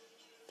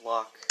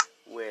block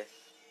with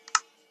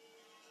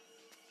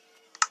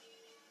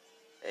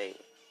a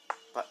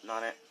button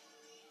on it,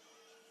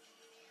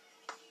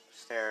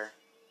 stair,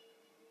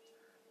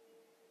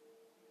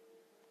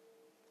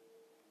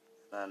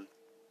 then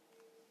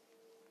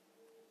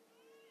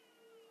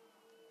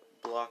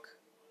block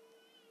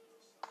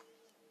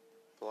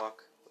with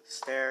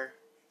stair,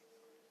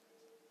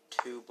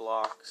 2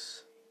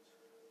 blocks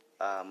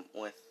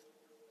with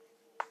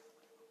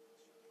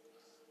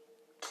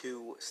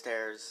 2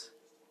 stairs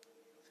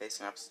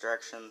facing opposite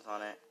directions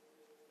on it,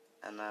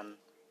 and then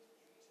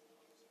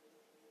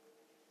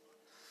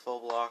full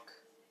block,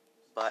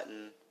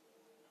 button,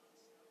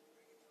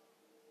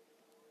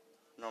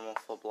 normal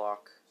full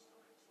block,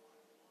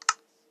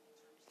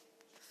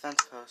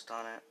 fence post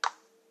on it,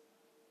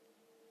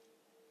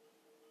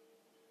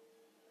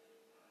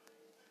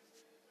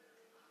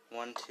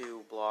 one,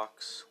 2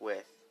 blocks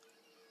with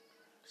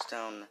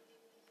stone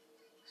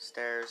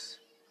stairs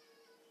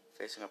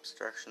facing opposite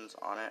directions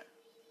on it.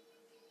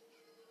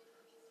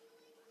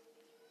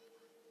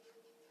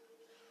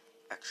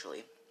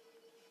 Actually,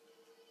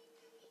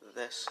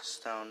 this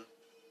stone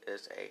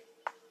is a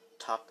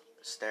top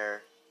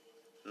stair,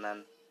 and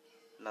then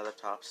another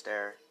top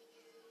stair,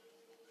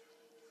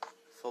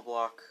 full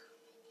block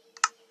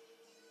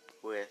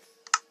with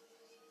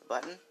a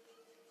button,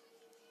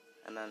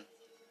 and then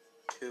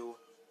 2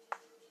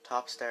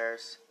 top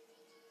stairs,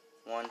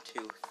 1,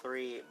 2,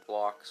 3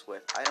 blocks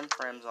with item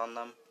frames on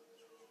them,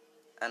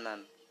 and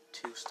then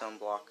 2 stone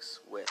blocks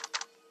with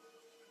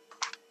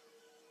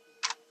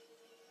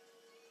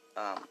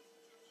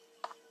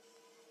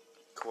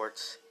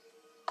quartz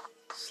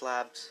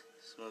slabs,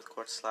 smooth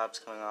quartz slabs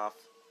coming off,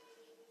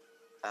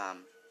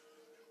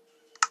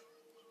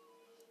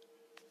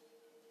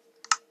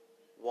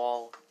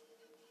 wall,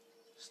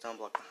 stone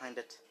block behind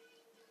it,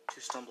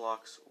 2 stone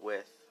blocks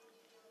with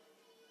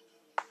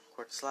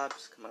quartz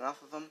slabs coming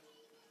off of them,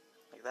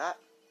 like that,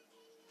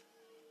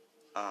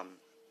 and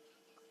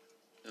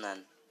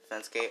then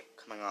fence gate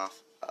coming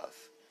off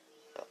of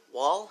the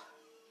wall,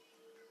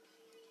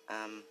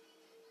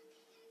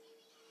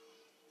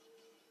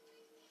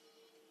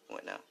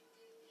 wait, no,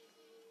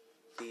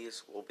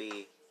 these will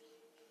be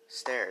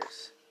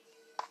stairs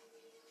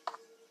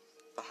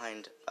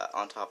behind,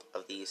 on top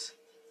of these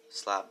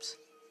slabs,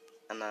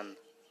 and then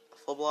a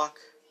full block,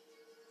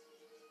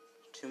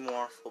 2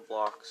 more full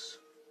blocks,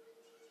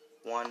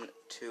 1,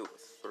 2,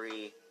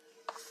 3,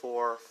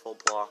 4 full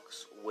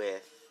blocks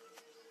with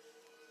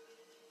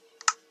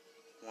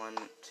 1,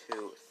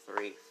 2,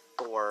 3,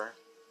 4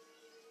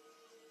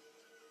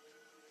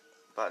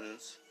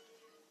 buttons.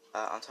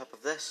 On top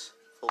of this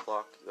full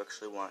block, you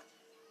actually want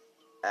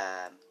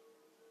a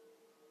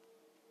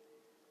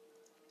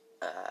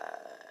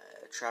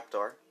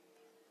trapdoor,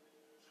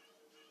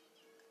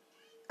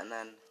 and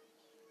then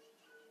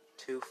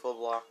 2 full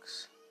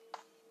blocks,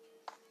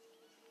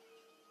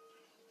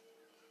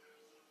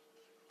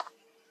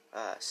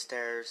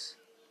 stairs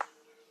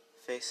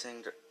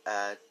facing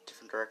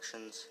different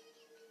directions,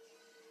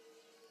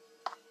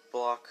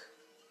 block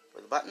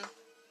with a button,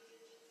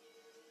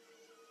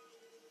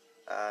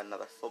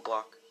 another full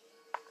block,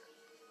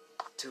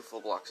 2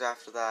 full blocks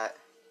after that,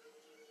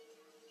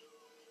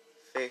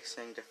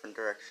 facing different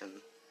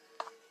direction,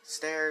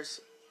 stairs,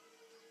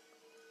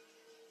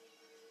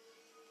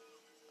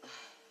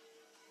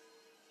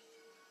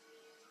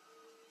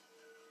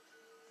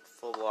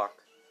 full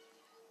block,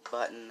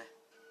 button,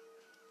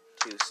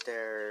 2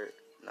 stair,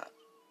 not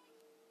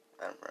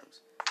item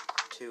frames,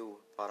 2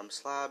 bottom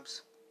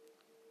slabs,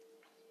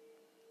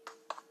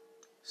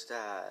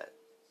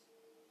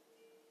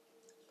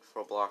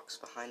 4 blocks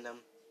behind them,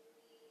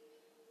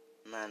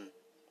 and then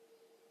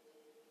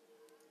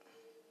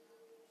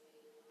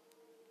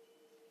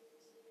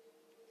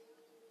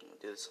we'll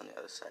do this on the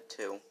other side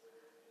too.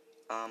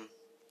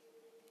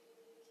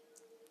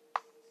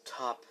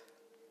 Top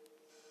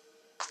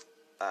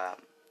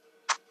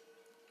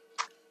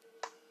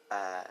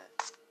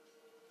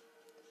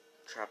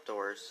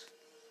trapdoors,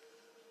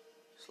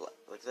 so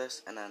like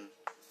this, and then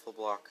full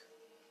block,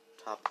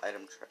 top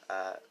item,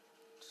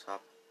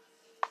 top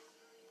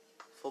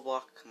full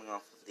block coming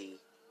off of the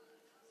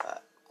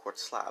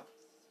quartz slab,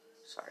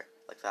 sorry,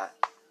 like that,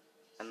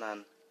 and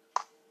then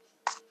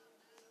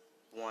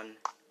 1,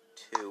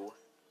 2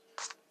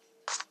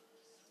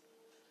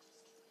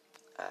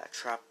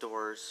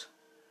 trapdoors,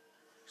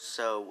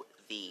 so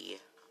the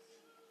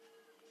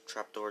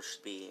trapdoors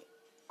should be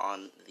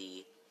on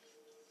the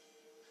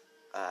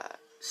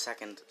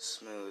second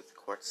smooth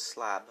quartz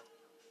slab,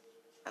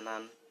 and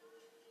then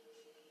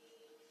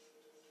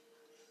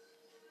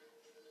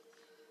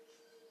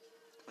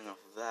coming off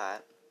of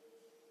that,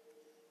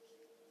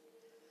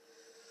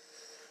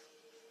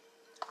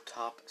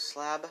 top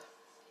slab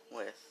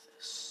with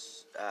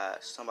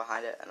stone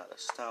behind it, another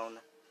stone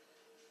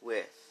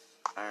with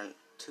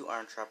 2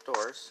 iron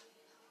trapdoors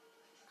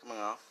coming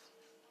off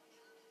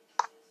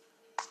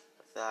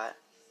like that,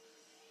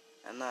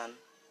 and then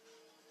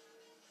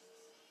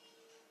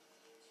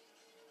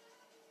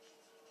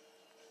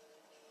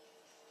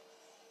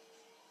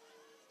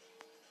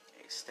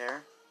a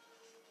stair,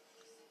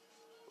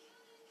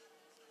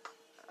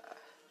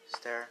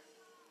 stair,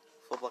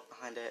 full block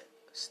behind it,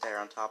 stair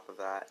on top of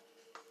that,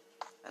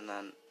 and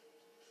then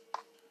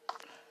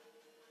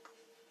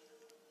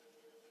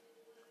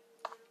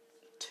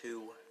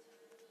two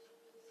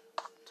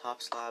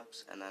top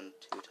slabs, and then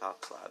two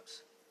top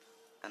slabs,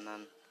 and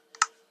then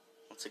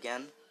once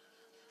again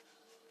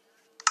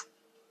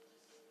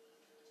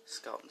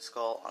skeleton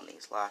skull on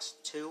these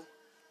last two,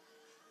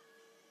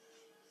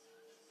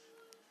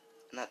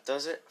 and that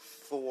does it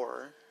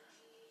for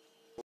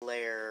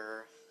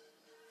layer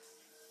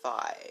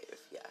 5.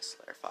 Yes,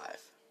 layer 5.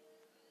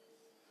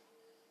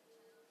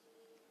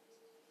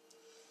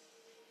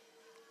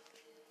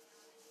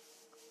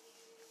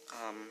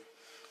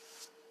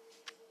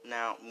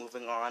 Now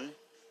moving on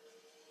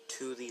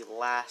to the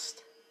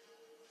last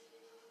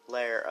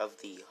layer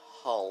of the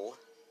hull.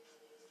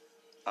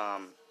 We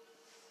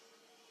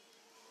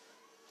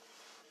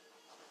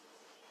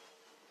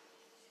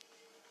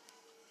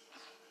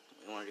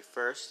want to do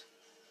first,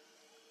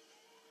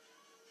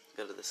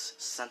 go to this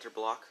center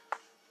block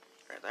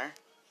right there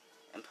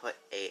and put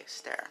a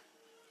stair.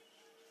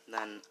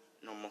 Then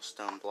normal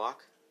stone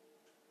block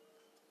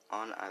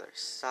on either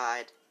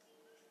side,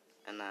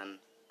 and then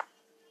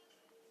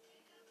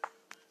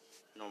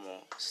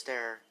normal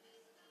stair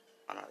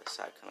on either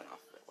side coming off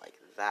of it like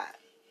that.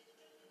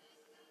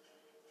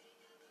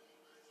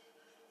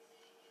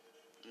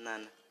 And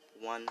then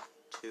 1,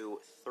 2,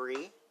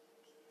 3.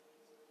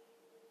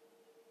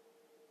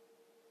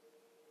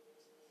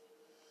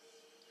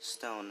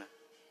 Stone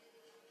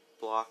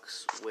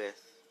blocks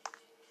with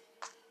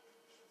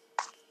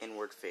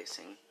inward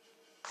facing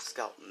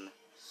skeleton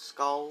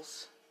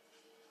skulls,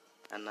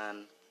 and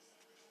then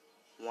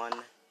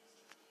one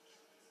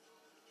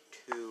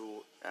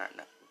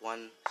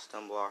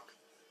stone block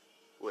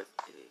with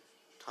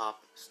a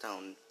top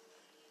stone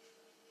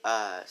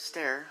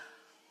stair,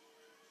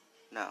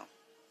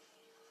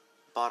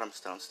 bottom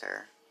stone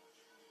stair,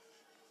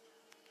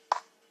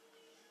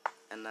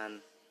 and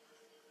then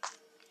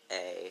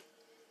a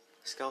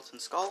skeleton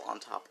skull on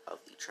top of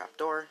the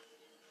trapdoor,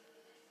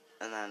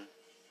 and then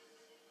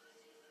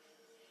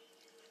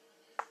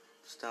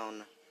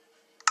stone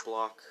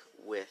block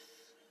with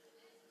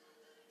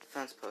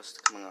fence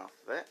post coming off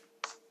of it,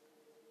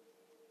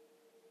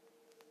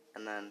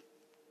 and then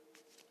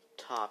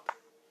top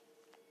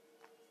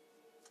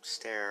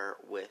stair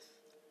with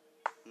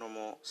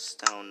normal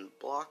stone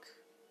block,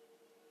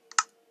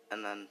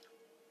 and then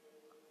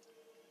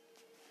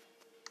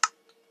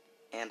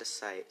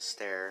andesite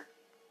stair,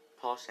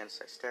 polished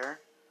andesite stair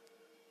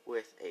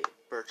with a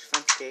birch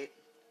fence gate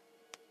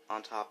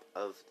on top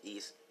of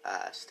these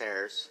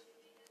stairs,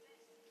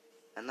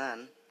 and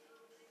then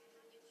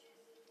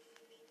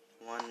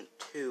 1,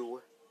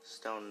 2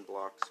 stone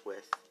blocks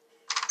with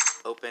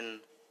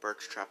open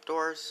birch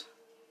trapdoors,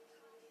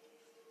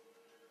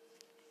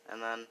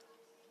 and then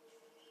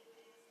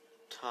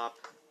top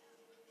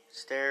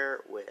stair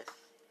with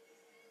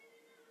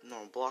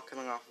normal block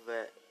coming off of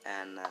it,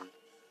 and then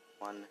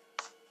 1,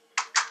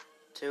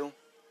 2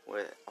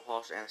 with a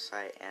polished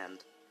andesite and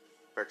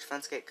birch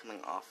fence gate coming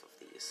off of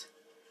these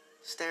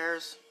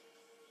stairs.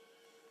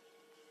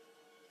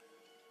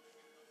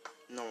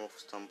 Normal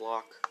stone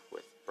block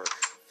with birch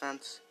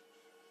fence,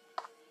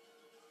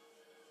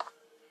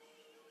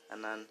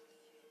 and then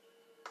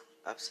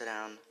upside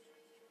down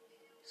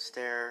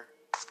stair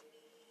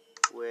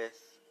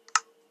with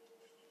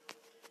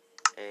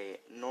a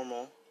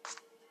normal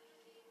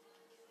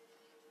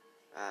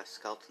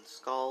skeleton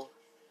skull,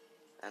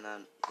 and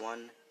then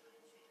 1,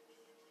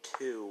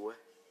 2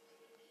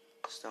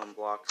 stone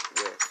blocks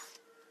with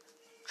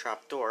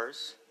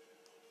trapdoors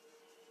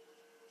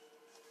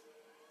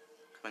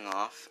coming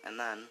off, and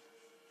then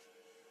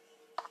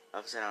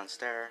upside down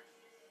stair,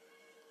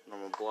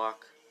 normal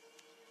block,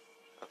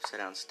 upside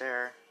down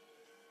stair,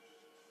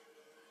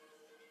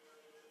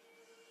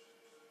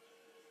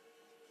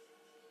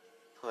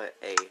 put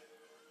a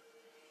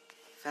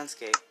fence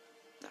gate,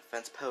 a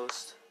fence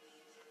post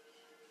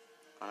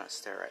on that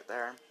stair right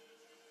there,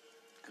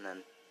 and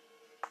then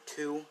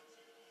 2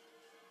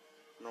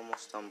 normal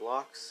stone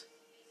blocks,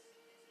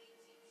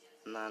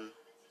 and then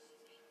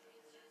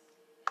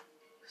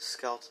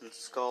skeleton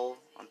skull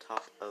on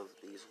top of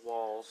these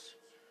walls,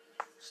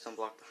 stone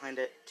block behind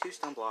it, 2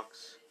 stone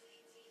blocks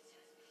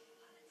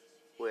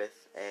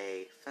with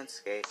a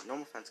fence gate,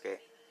 normal fence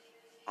gate,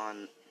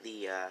 on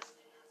the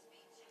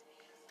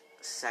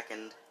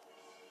second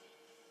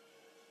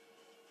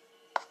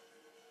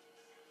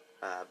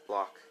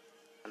block,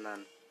 and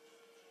then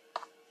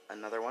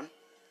another one,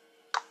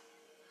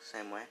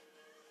 same way,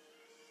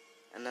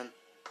 and then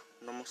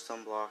normal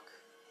stone block,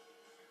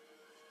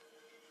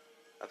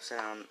 upside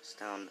down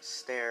stone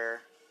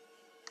stair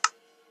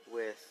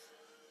with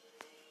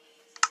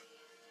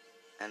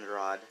end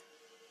rod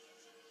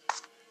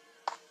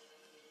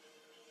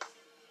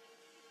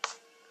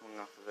coming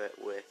off of it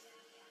with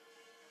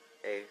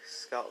a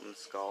skeleton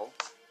skull.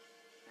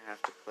 You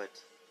have to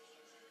put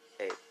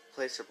a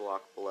placer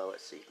block below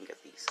it so you can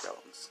get the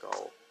skeleton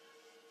skull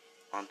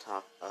on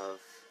top of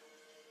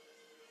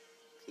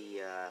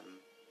the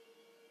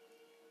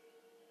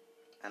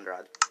end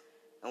rod.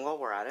 And while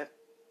we're at it,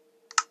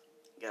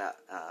 get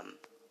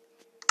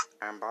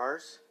iron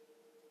bars.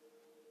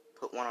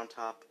 Put one on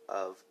top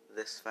of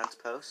this fence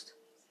post.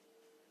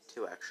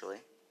 Two, actually.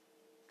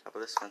 Top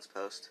of this fence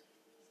post.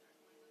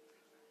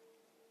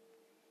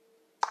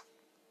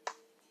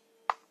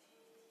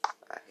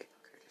 I hate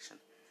Poker Edition.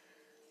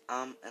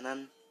 And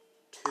then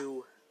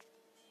two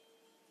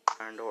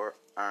iron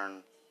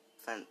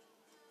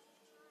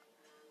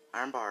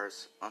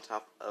bars on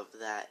top of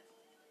that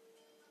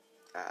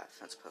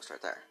fence post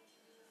right there.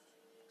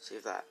 See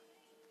that.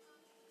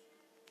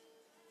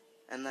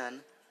 And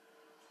then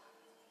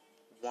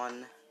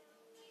one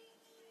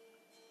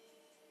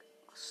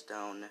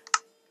stone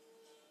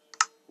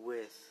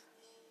with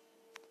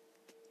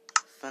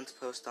fence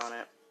post on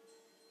it,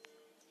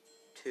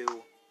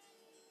 two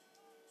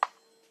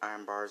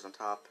iron bars on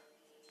top,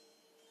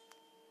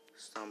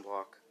 stone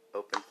block,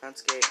 open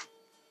fence gate,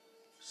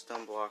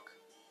 stone block,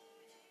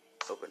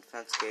 open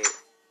fence gate,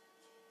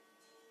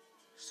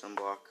 stone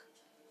block,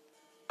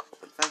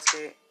 open fence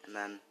gate, and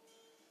then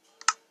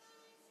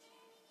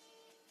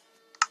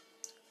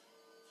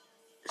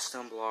a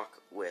stone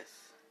block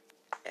with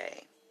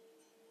a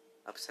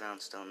upside down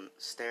stone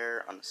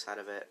stair on the side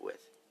of it,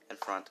 with in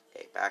front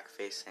a back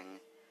facing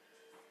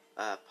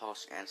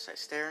polished andesite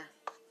stair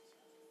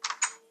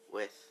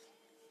with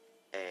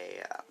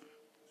a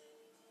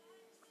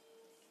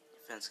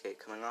fence gate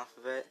coming off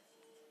of it,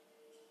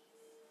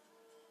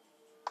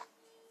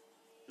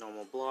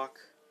 normal block,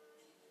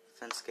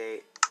 fence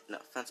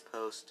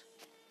post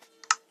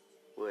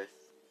with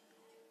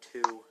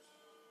two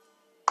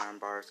iron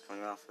bars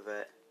coming off of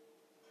it,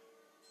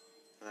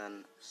 and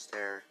then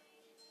stair,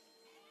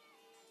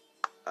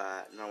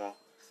 normal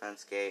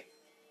fence gate,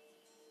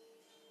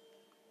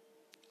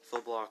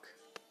 full block,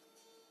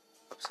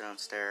 upside down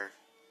stair,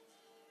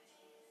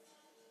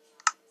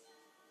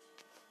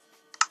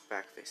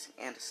 back facing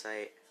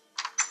andesite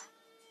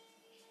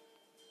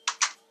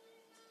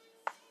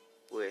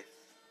with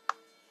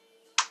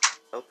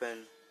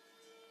open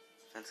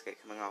fence gate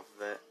coming off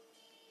of it,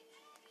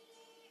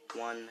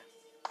 1,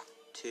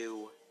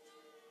 2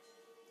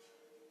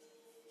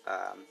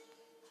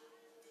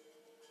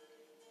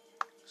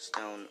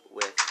 stone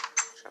with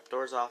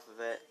trapdoors off of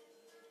it,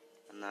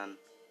 and then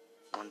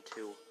 1,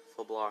 2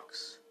 full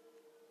blocks,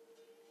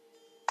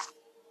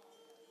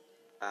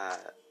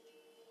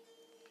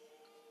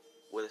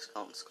 with the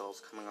skeleton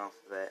skulls coming off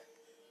of it,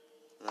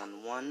 and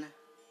then 1,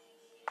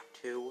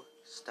 2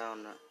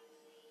 stone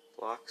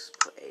blocks,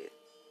 put a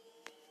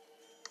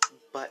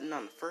button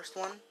on the first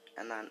one,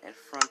 and then in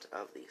front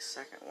of the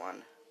second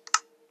one,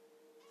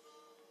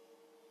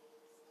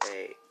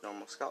 a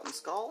normal skeleton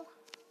skull,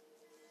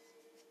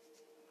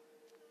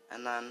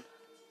 and then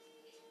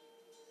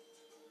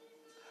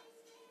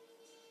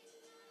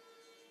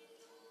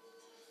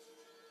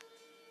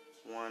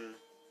one,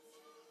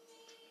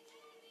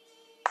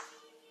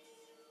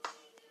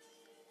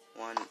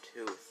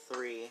 2,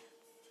 3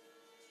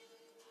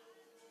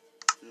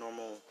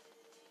 normal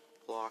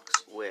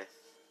blocks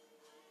with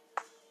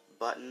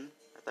button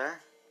right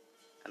there,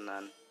 and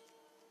then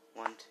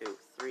 1, 2,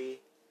 3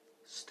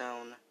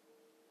 stone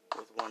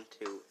with 1,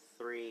 2,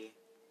 3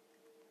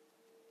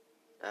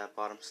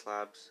 bottom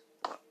slabs,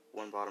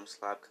 one bottom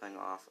slab coming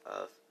off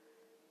of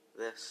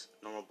this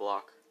normal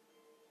block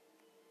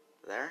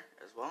there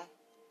as well.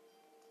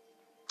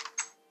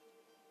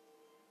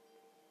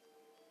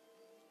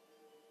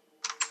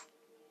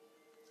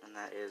 And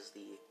that is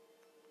the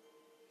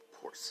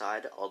port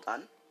side all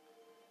done.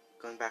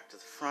 Going back to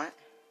the front,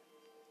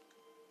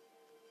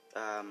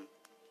 okay,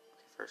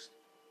 first,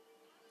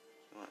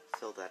 you want to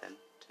fill that in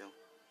too.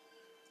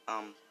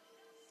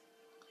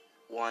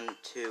 1,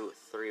 2,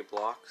 3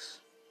 blocks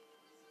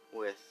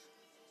with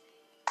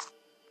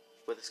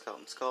the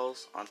skeleton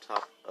skulls on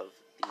top of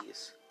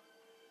these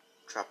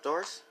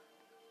trapdoors.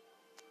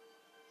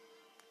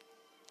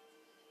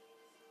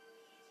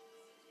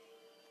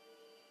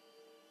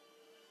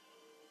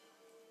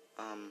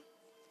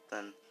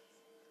 Then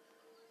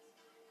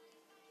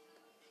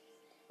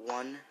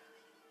 1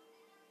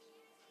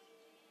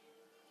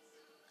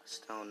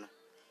 stone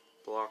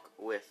block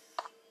with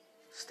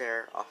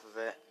stair off of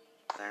it,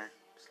 there,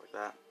 just like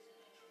that.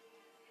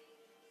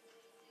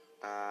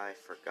 I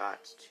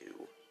forgot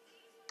to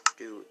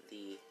do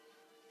the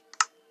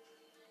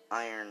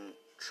iron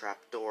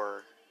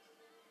trapdoor.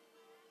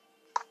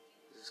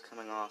 This is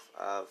coming off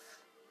of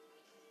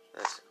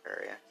this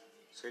area.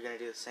 So you're going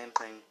to do the same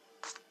thing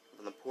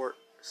on the port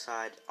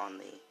side, on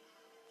the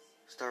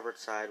starboard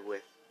side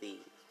with the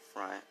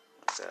front,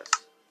 like this.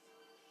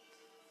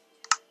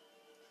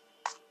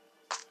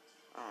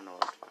 I don't know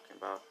what I'm talking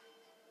about.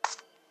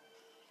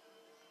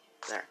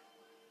 There.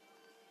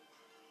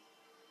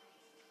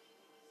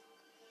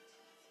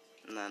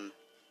 And then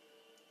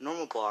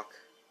normal block,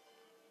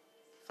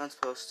 fence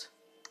post,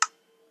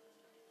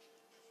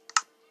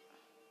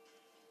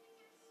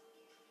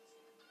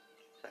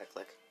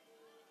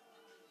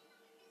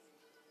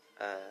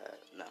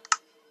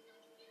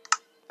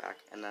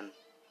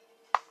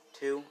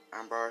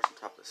 iron bars on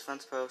top of this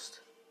fence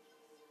post,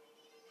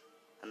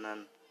 and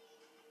then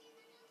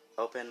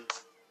open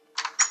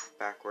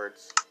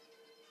backwards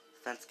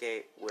fence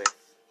gate with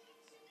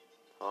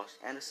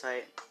polished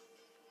andesite,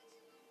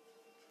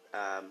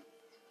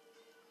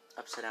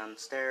 upside down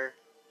stair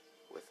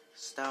with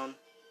stone,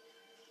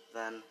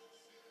 then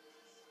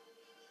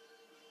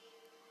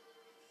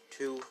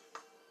 2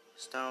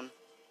 stone,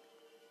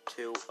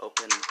 2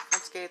 open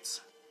fence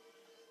gates,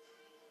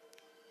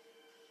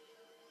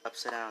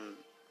 upside down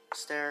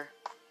stair,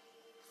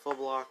 full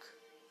block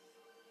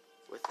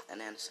with an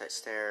andesite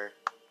stair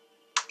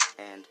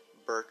and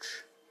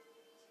birch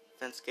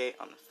fence gate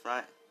on the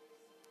front,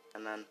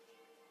 and then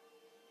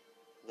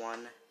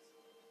 1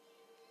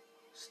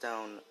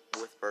 stone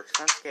with birch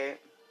fence gate,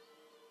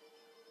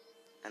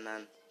 and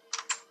then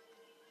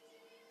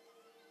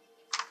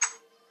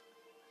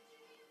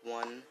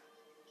 1,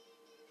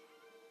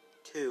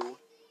 2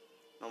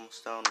 normal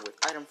stone with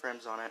item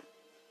frames on it,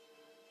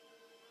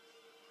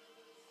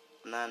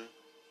 and then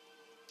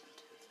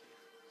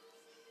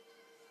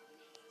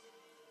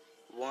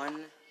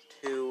 1,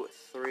 2,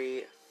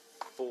 3,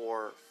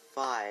 4,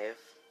 5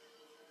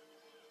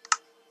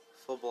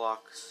 full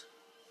blocks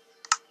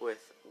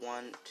with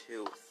 1,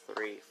 2,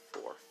 3,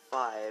 4,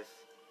 5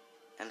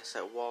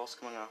 andesite walls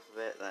coming off of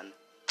it, then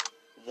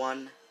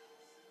 1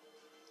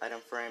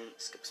 item frame,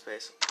 skip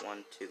space,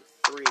 1, 2,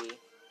 3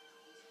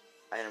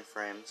 item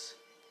frames,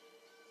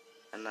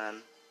 and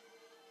then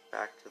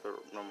back to the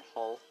normal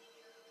hull,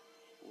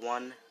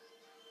 1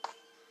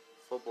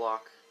 full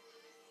block,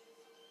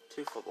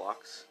 2 full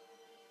blocks,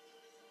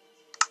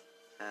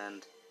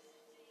 and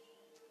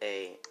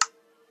a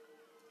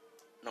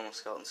normal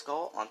skeleton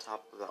skull on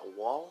top of that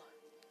wall,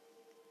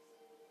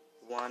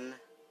 1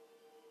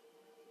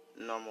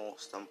 normal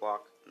stone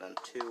block, and then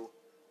 2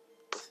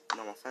 with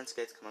normal fence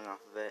gates coming off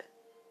of it,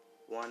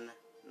 1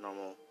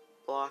 normal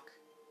block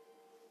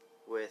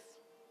with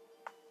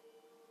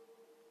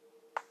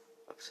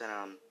upside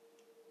down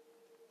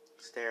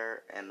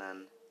stair, and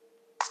then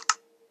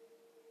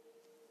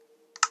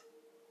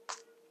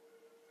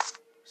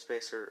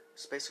spacer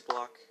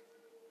block,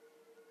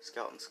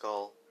 skeleton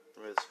skull,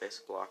 remove the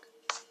spacer block,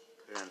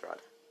 put it in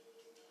rod.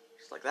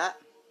 Just like that.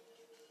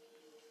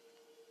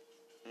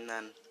 And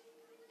then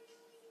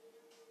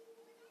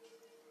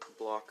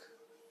block,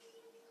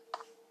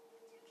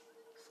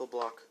 full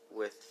block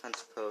with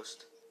fence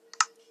post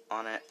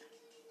on it,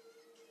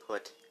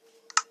 put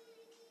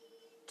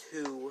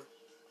 2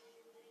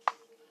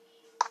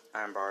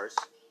 iron bars,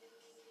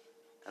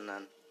 and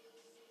then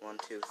 1,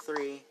 2,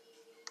 3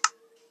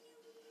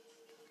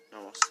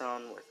 normal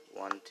stone with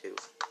 1, 2,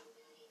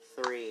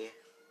 3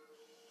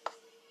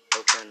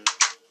 open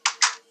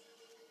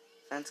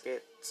fence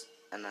gates,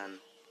 and then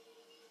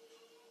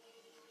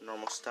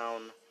normal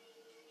stone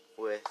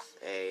with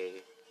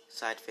a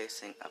side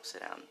facing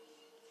upside down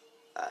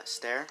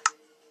stair,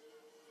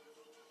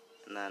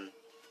 and then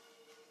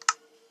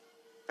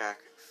back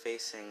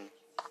facing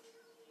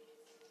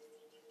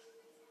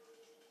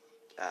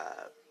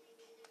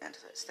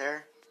andesite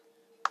stair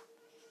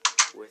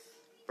with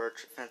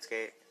birch fence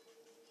gate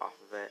off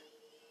of it,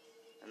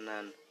 and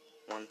then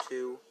 1,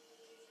 2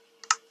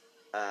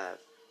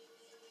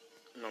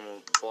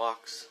 normal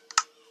blocks,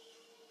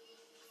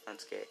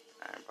 fence gate,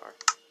 iron bar,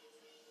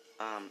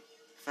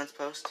 fence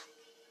post,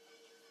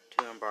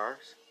 2 iron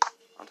bars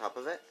on top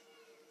of it,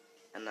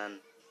 and then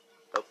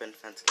open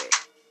fence gate.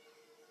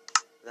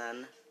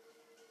 Then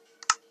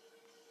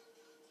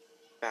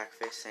back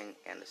facing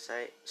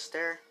andesite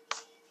stair,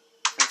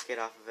 fence gate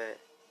off of it,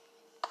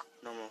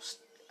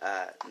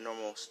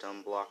 normal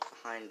stone block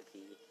behind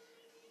the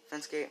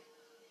fence gate,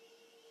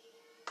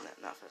 no,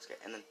 not fence gate,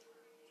 and then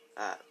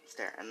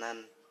stair, and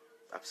then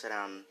upside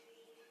down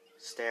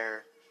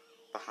stair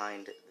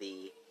behind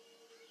the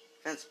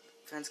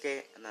fence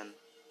gate, and then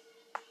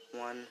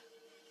 1,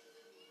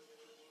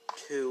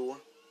 2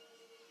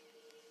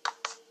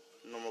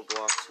 normal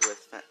blocks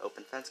with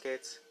open fence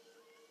gates,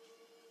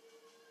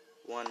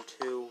 1,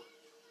 2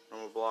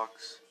 normal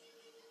blocks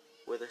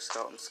with a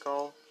skeleton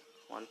skull,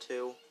 1,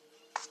 2 in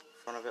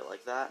front of it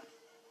like that,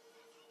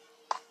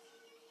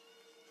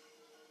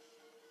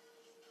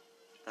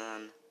 and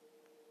then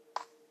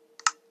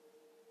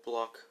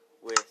block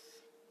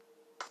with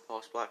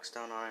polished black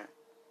stone on it,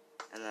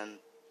 and then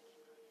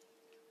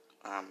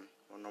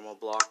 1 normal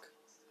block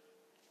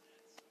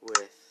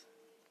with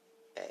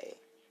a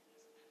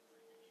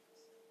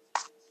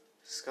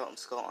skeleton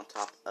skull on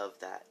top of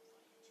that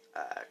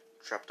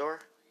trapdoor,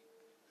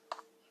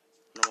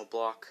 normal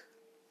block,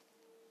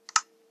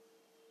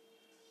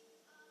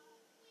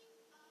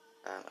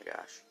 oh my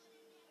gosh,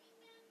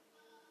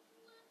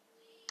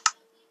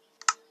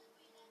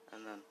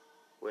 and then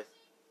with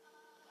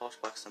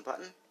polished black stone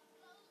button,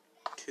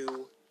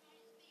 2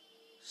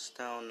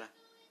 stone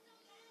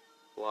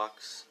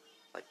blocks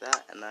like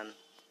that, and then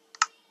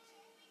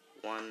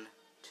 1,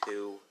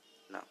 2,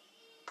 no,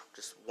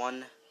 just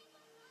 1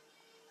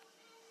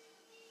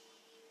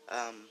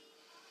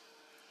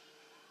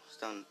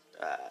 stone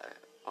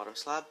bottom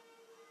slab,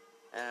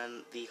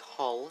 and the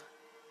hull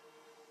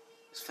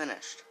is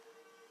finished.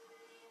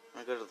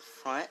 I'm going to go to the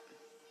front,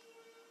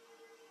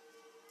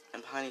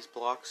 and behind these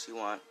blocks you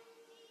want,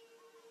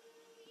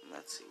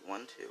 let's see,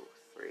 1, 2,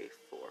 3,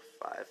 4,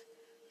 5,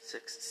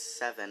 6,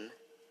 7.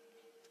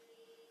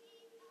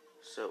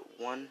 So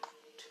 1,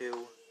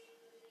 2,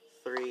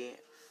 3,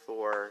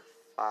 4,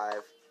 5,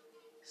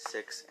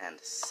 6, and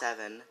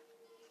 7.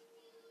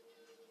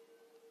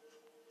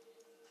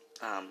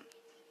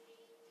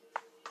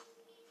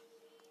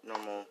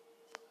 Normal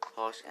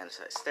polished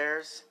andesite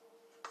stairs,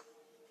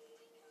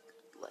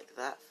 like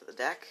that for the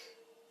deck.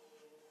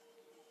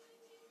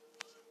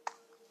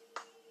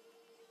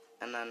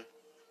 And then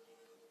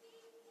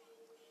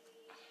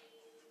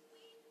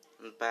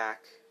in the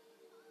back,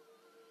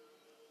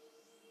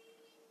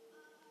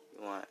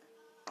 you want,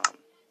 let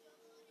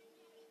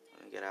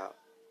me get out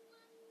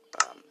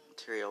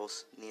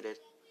materials needed.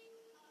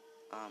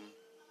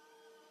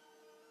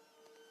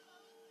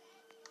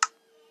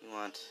 You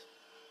want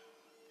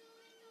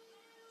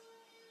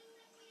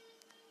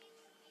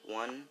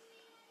 1,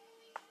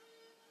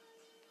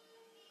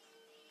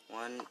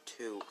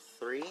 2,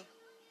 3,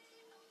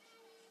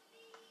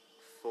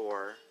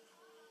 4,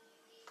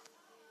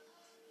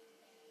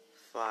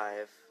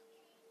 5,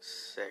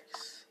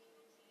 6,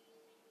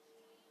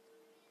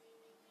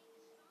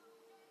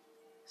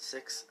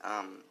 6,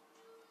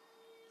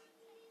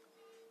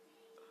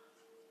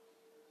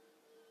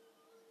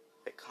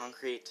 white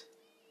concrete,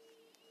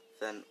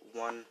 then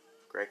 1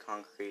 gray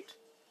concrete,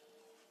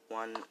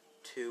 1,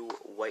 2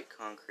 white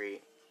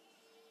concrete,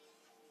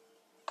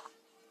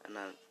 and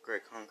then gray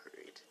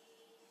concrete,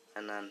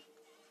 and then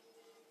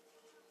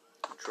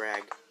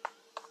drag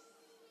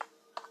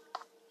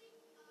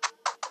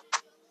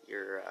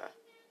your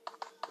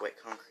white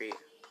concrete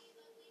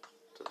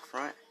to the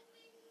front.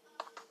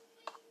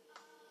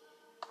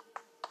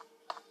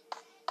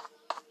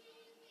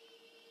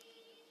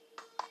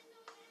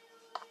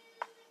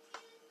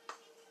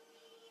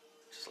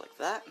 Just like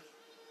that.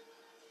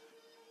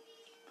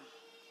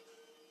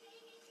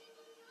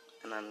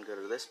 And then go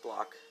to this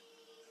block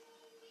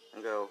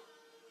and go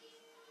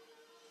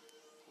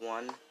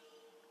 1,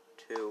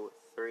 2,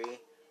 3,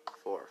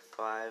 4,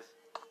 5,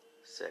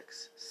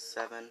 6,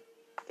 7,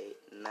 8,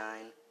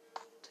 9,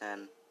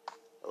 10,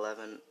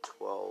 11,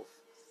 12,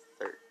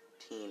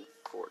 13,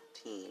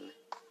 14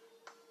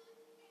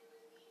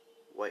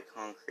 white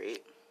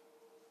concrete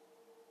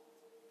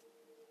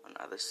on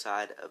the other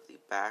side of the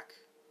back.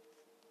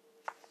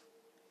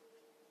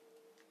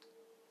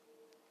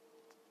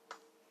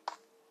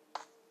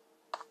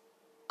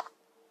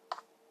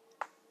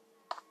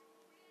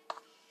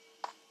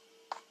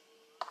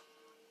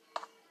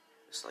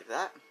 Just like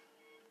that.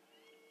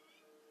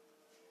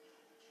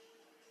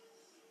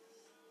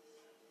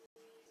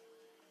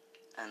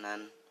 And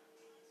then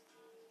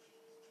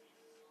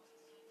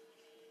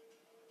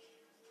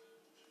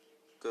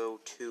go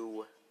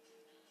to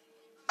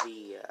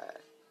the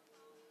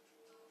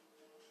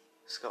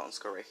skeleton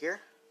skull right here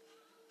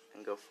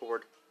and go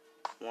forward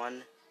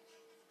 1,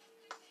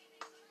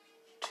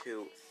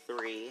 2,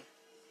 3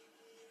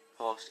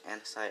 polished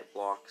andesite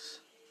blocks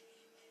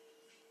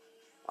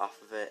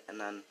off of it, and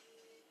then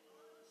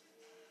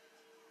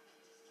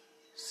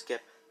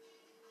skip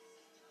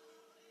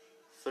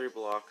 3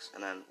 blocks,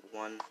 and then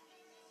 1,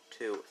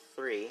 2,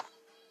 3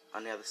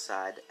 on the other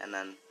side, and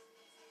then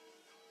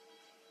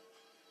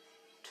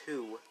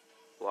 2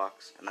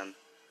 blocks, and then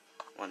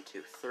 1,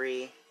 2,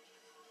 3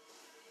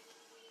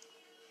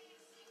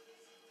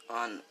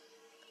 on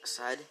the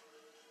side,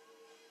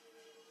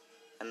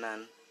 and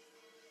then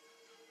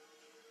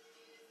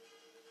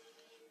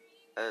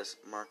as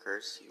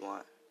markers you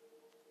want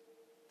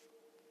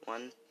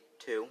 1,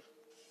 2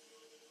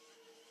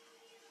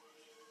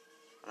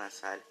 on that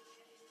side,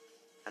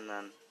 and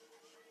then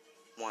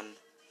 1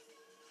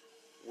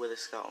 with a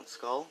skeleton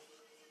skull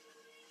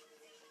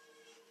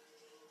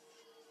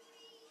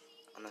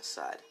on this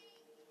side.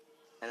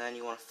 And then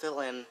you want to fill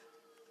in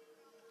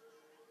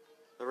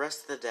the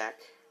rest of the deck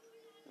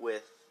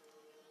with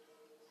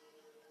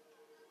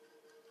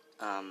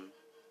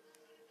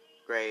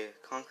gray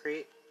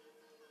concrete.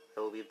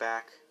 I will be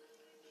back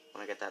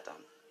when I get that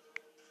done.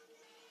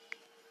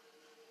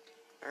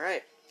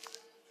 Alright,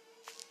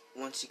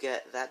 once you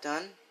get that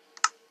done,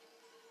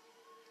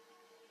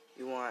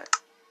 you want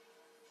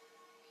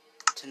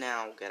to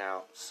now get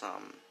out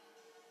some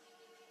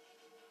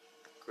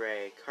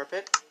gray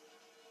carpet,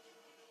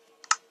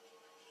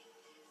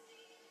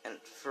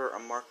 and for a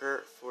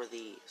marker for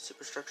the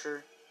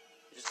superstructure,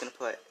 you're just going to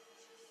put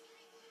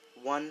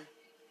 1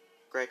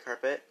 gray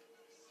carpet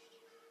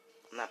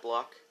on that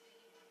block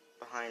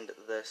behind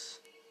this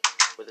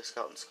with a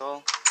skeleton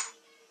skull,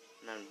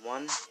 and then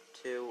 1,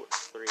 2,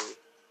 3, 4,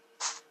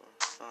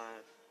 5.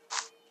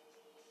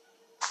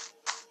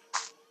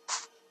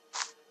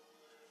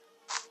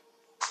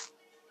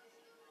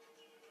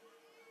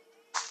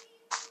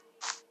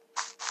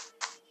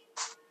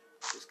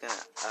 Just gonna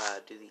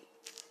do the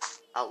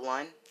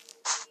outline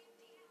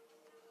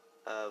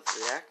of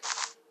the deck.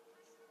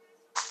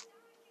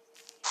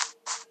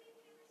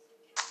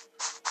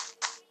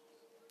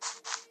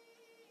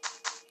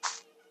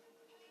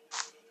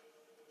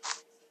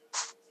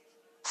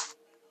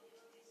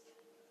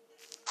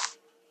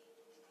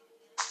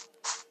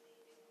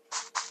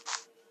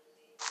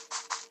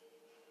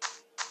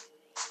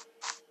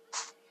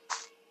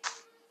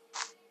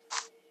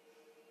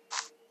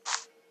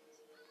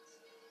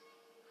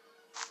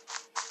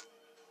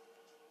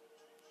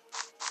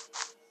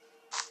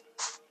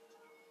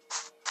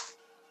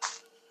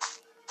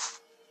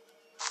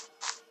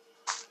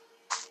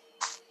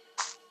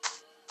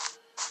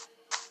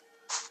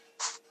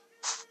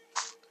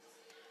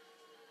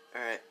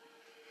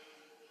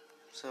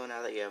 So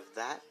now that you have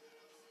that,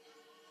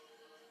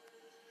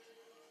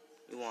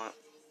 you want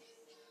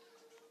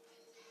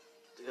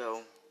to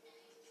go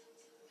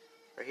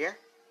right here.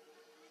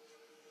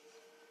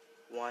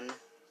 One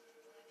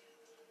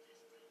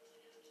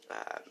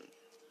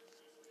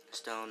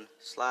stone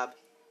slab,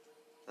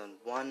 then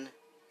one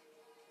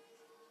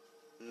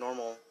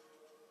normal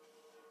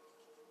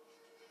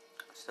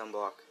stone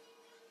block,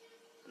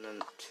 and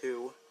then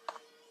two,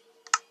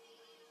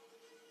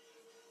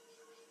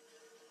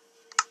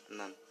 and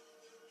then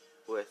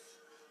with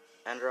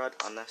end rod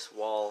on this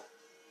wall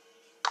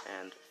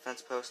and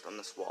fence post on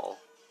this wall,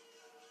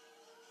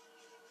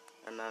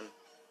 and then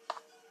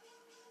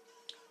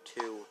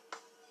 2,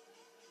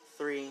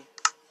 3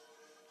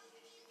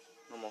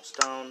 normal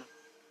stone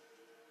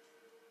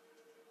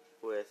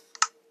with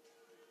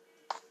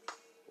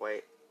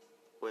white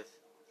with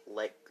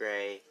light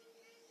gray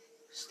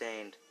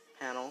stained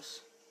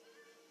panels,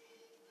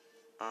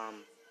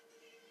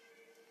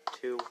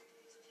 2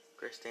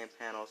 gray stained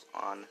panels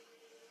on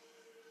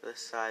this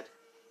side,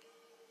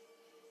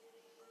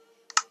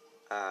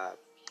 a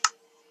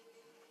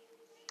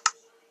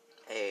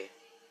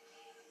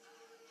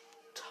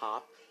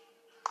top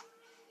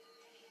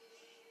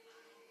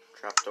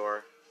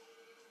trapdoor,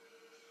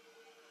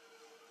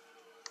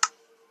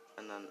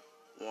 and then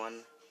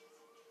 1,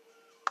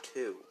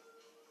 2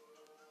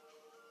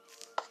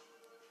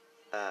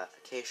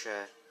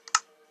 acacia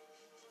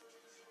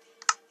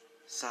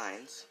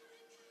signs,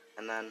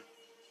 and then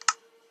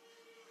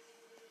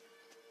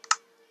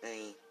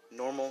a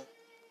normal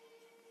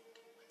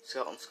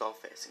skeleton skull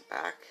facing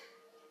back,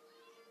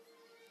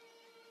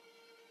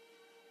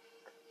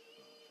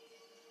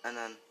 and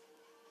then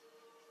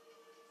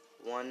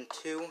 1,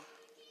 2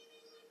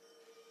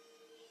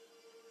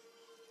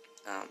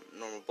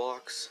 normal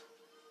blocks.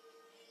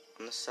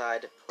 On the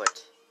side,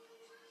 put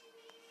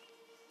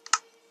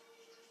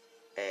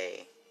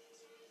a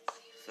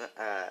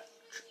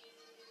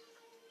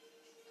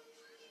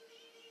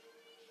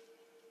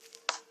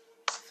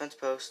fence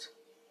post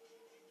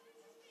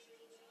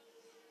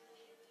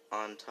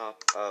on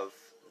top of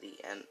the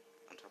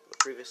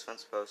previous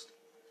fence post,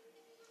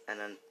 and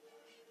then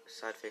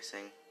side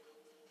facing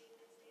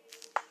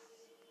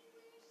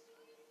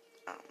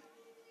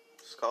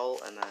skull,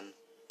 and then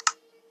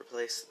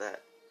replace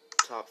that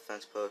top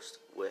fence post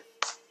with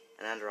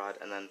an end rod,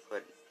 and then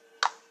put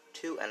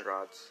 2 end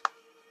rods,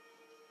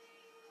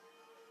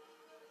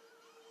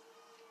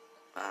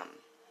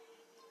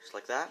 just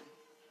like that,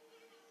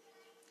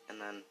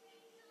 and then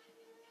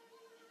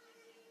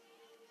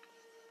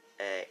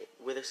a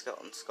wither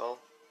skeleton skull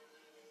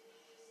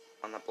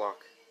on that block.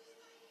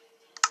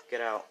 Get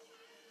out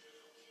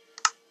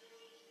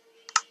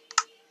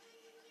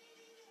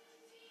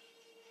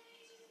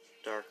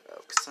dark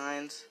oak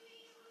signs,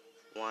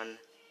 1,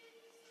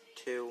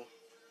 2,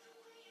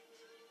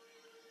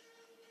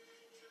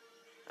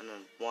 and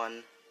then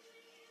 1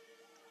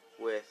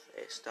 with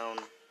a stone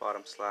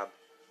bottom slab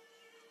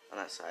on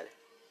that side.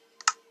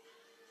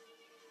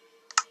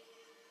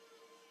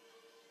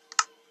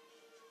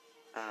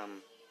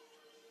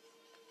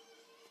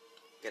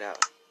 Get out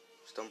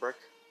stone brick,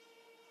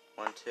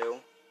 1, 2,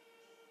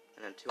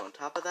 and then 2 on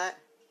top of that,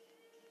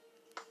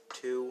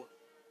 2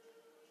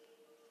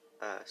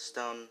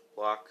 stone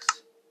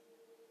blocks,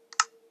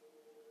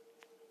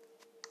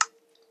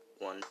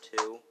 1,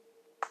 2,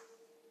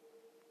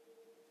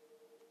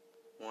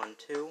 1,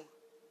 2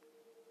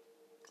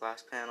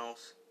 glass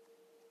panels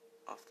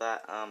off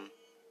that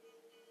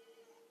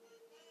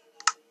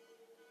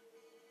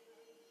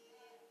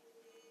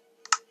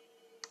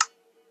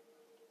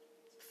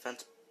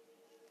fence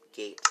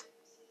gate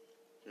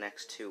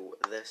next to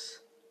this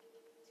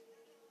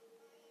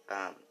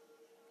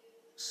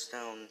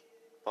stone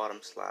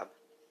bottom slab.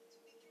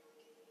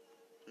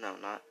 No,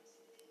 not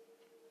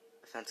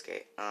a fence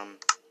gate. A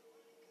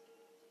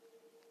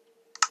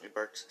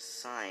birch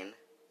sign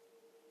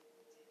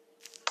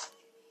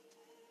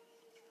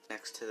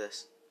next to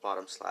this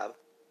bottom slab,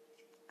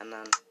 and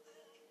then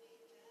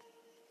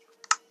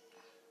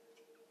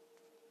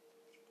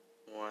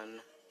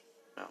 1,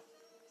 no,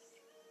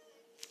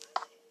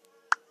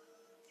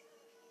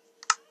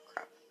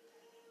 crap,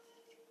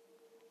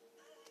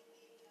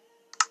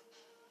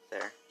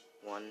 there,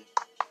 1,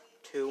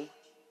 2,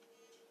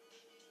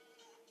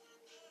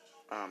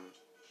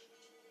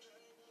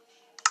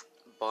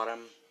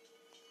 bottom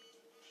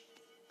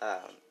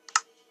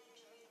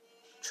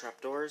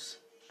trapdoors,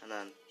 and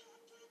then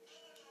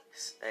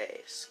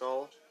a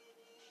skull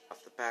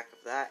off the back of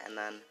that, and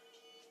then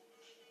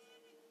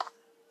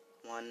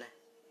 1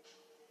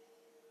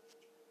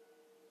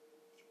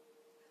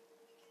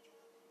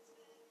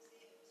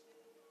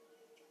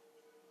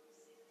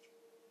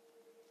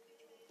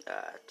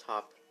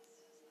 top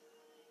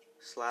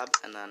slab,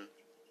 and then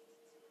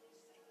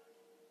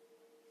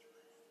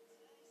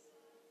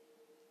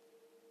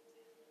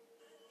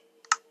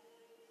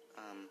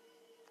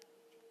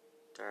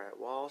diorite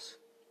walls,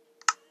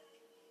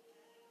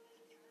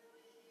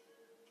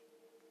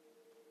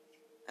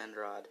 end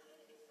rod,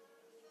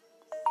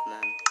 and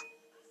then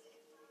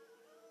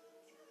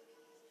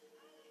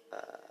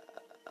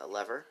a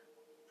lever.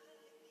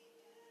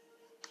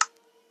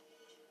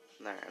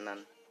 There, and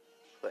then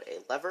put a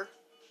lever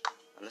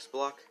on this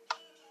block,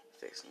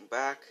 facing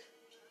back.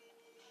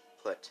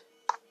 Put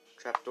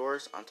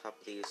trapdoors on top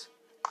of these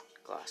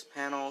glass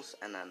panels,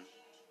 and then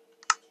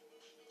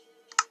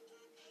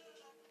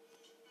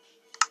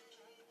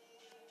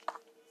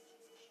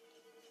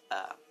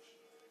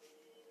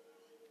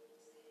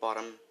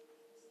bottom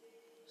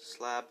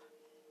slab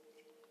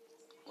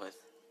with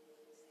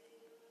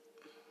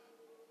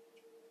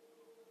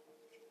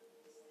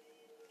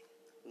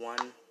 1,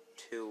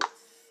 2,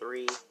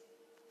 3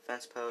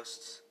 fence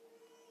posts,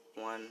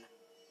 1,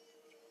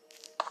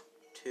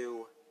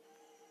 2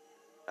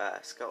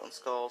 skeleton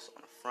skulls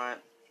on the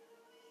front,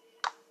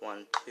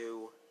 1,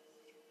 2,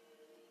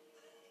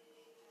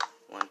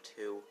 1,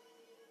 2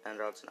 end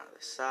rods on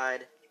either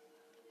side,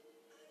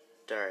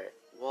 dirt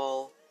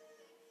wall,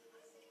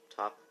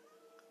 top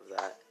of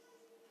that,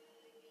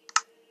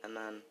 and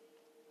then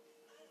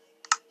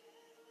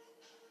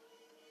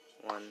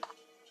 1,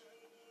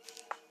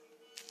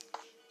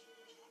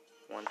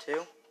 1,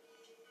 2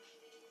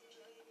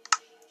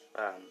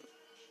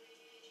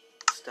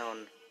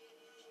 stone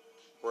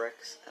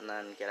bricks, and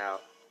then get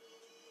out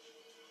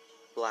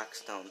black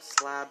stone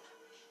slab,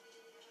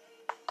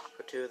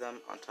 put 2 of them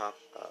on top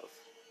of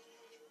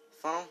the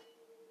funnel,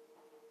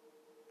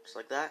 just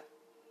like that,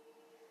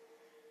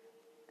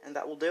 and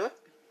that will do it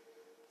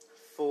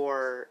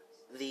for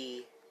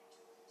the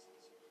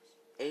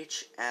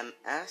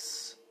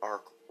HMS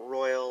ARK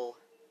Royal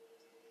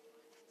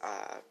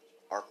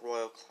ARK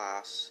Royal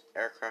class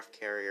aircraft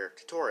carrier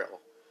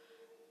tutorial.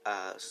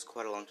 This is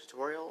quite a long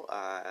tutorial.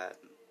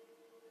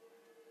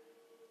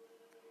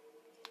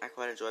 I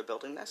quite enjoyed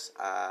building this.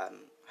 I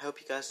hope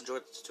you guys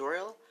enjoyed the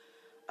tutorial.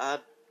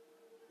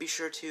 Be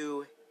sure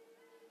to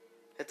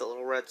hit the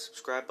little red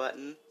subscribe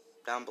button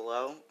down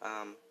below.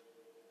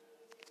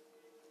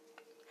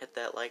 Hit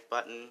that like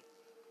button.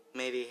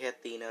 Maybe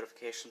hit the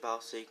notification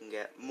bell so you can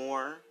get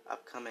more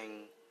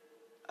upcoming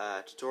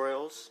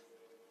tutorials.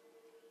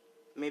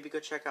 Maybe go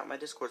check out my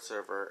Discord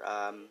server.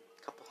 A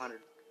couple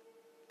hundred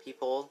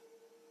people.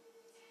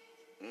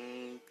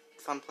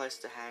 Fun place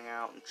to hang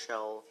out and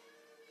chill.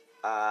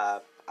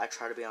 I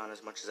try to be on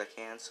as much as I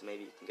can, so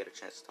maybe you can get a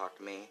chance to talk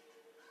to me.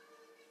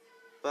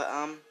 But,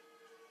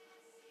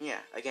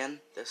 yeah,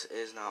 again, this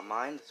is not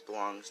mine. This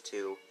belongs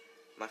to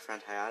my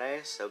friend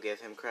Hayate, so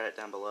give him credit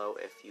down below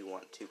if you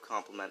want to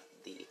compliment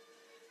the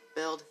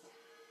build.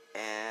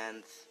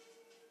 And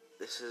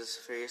this is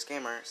Furious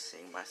Gamer,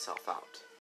 seeing myself out.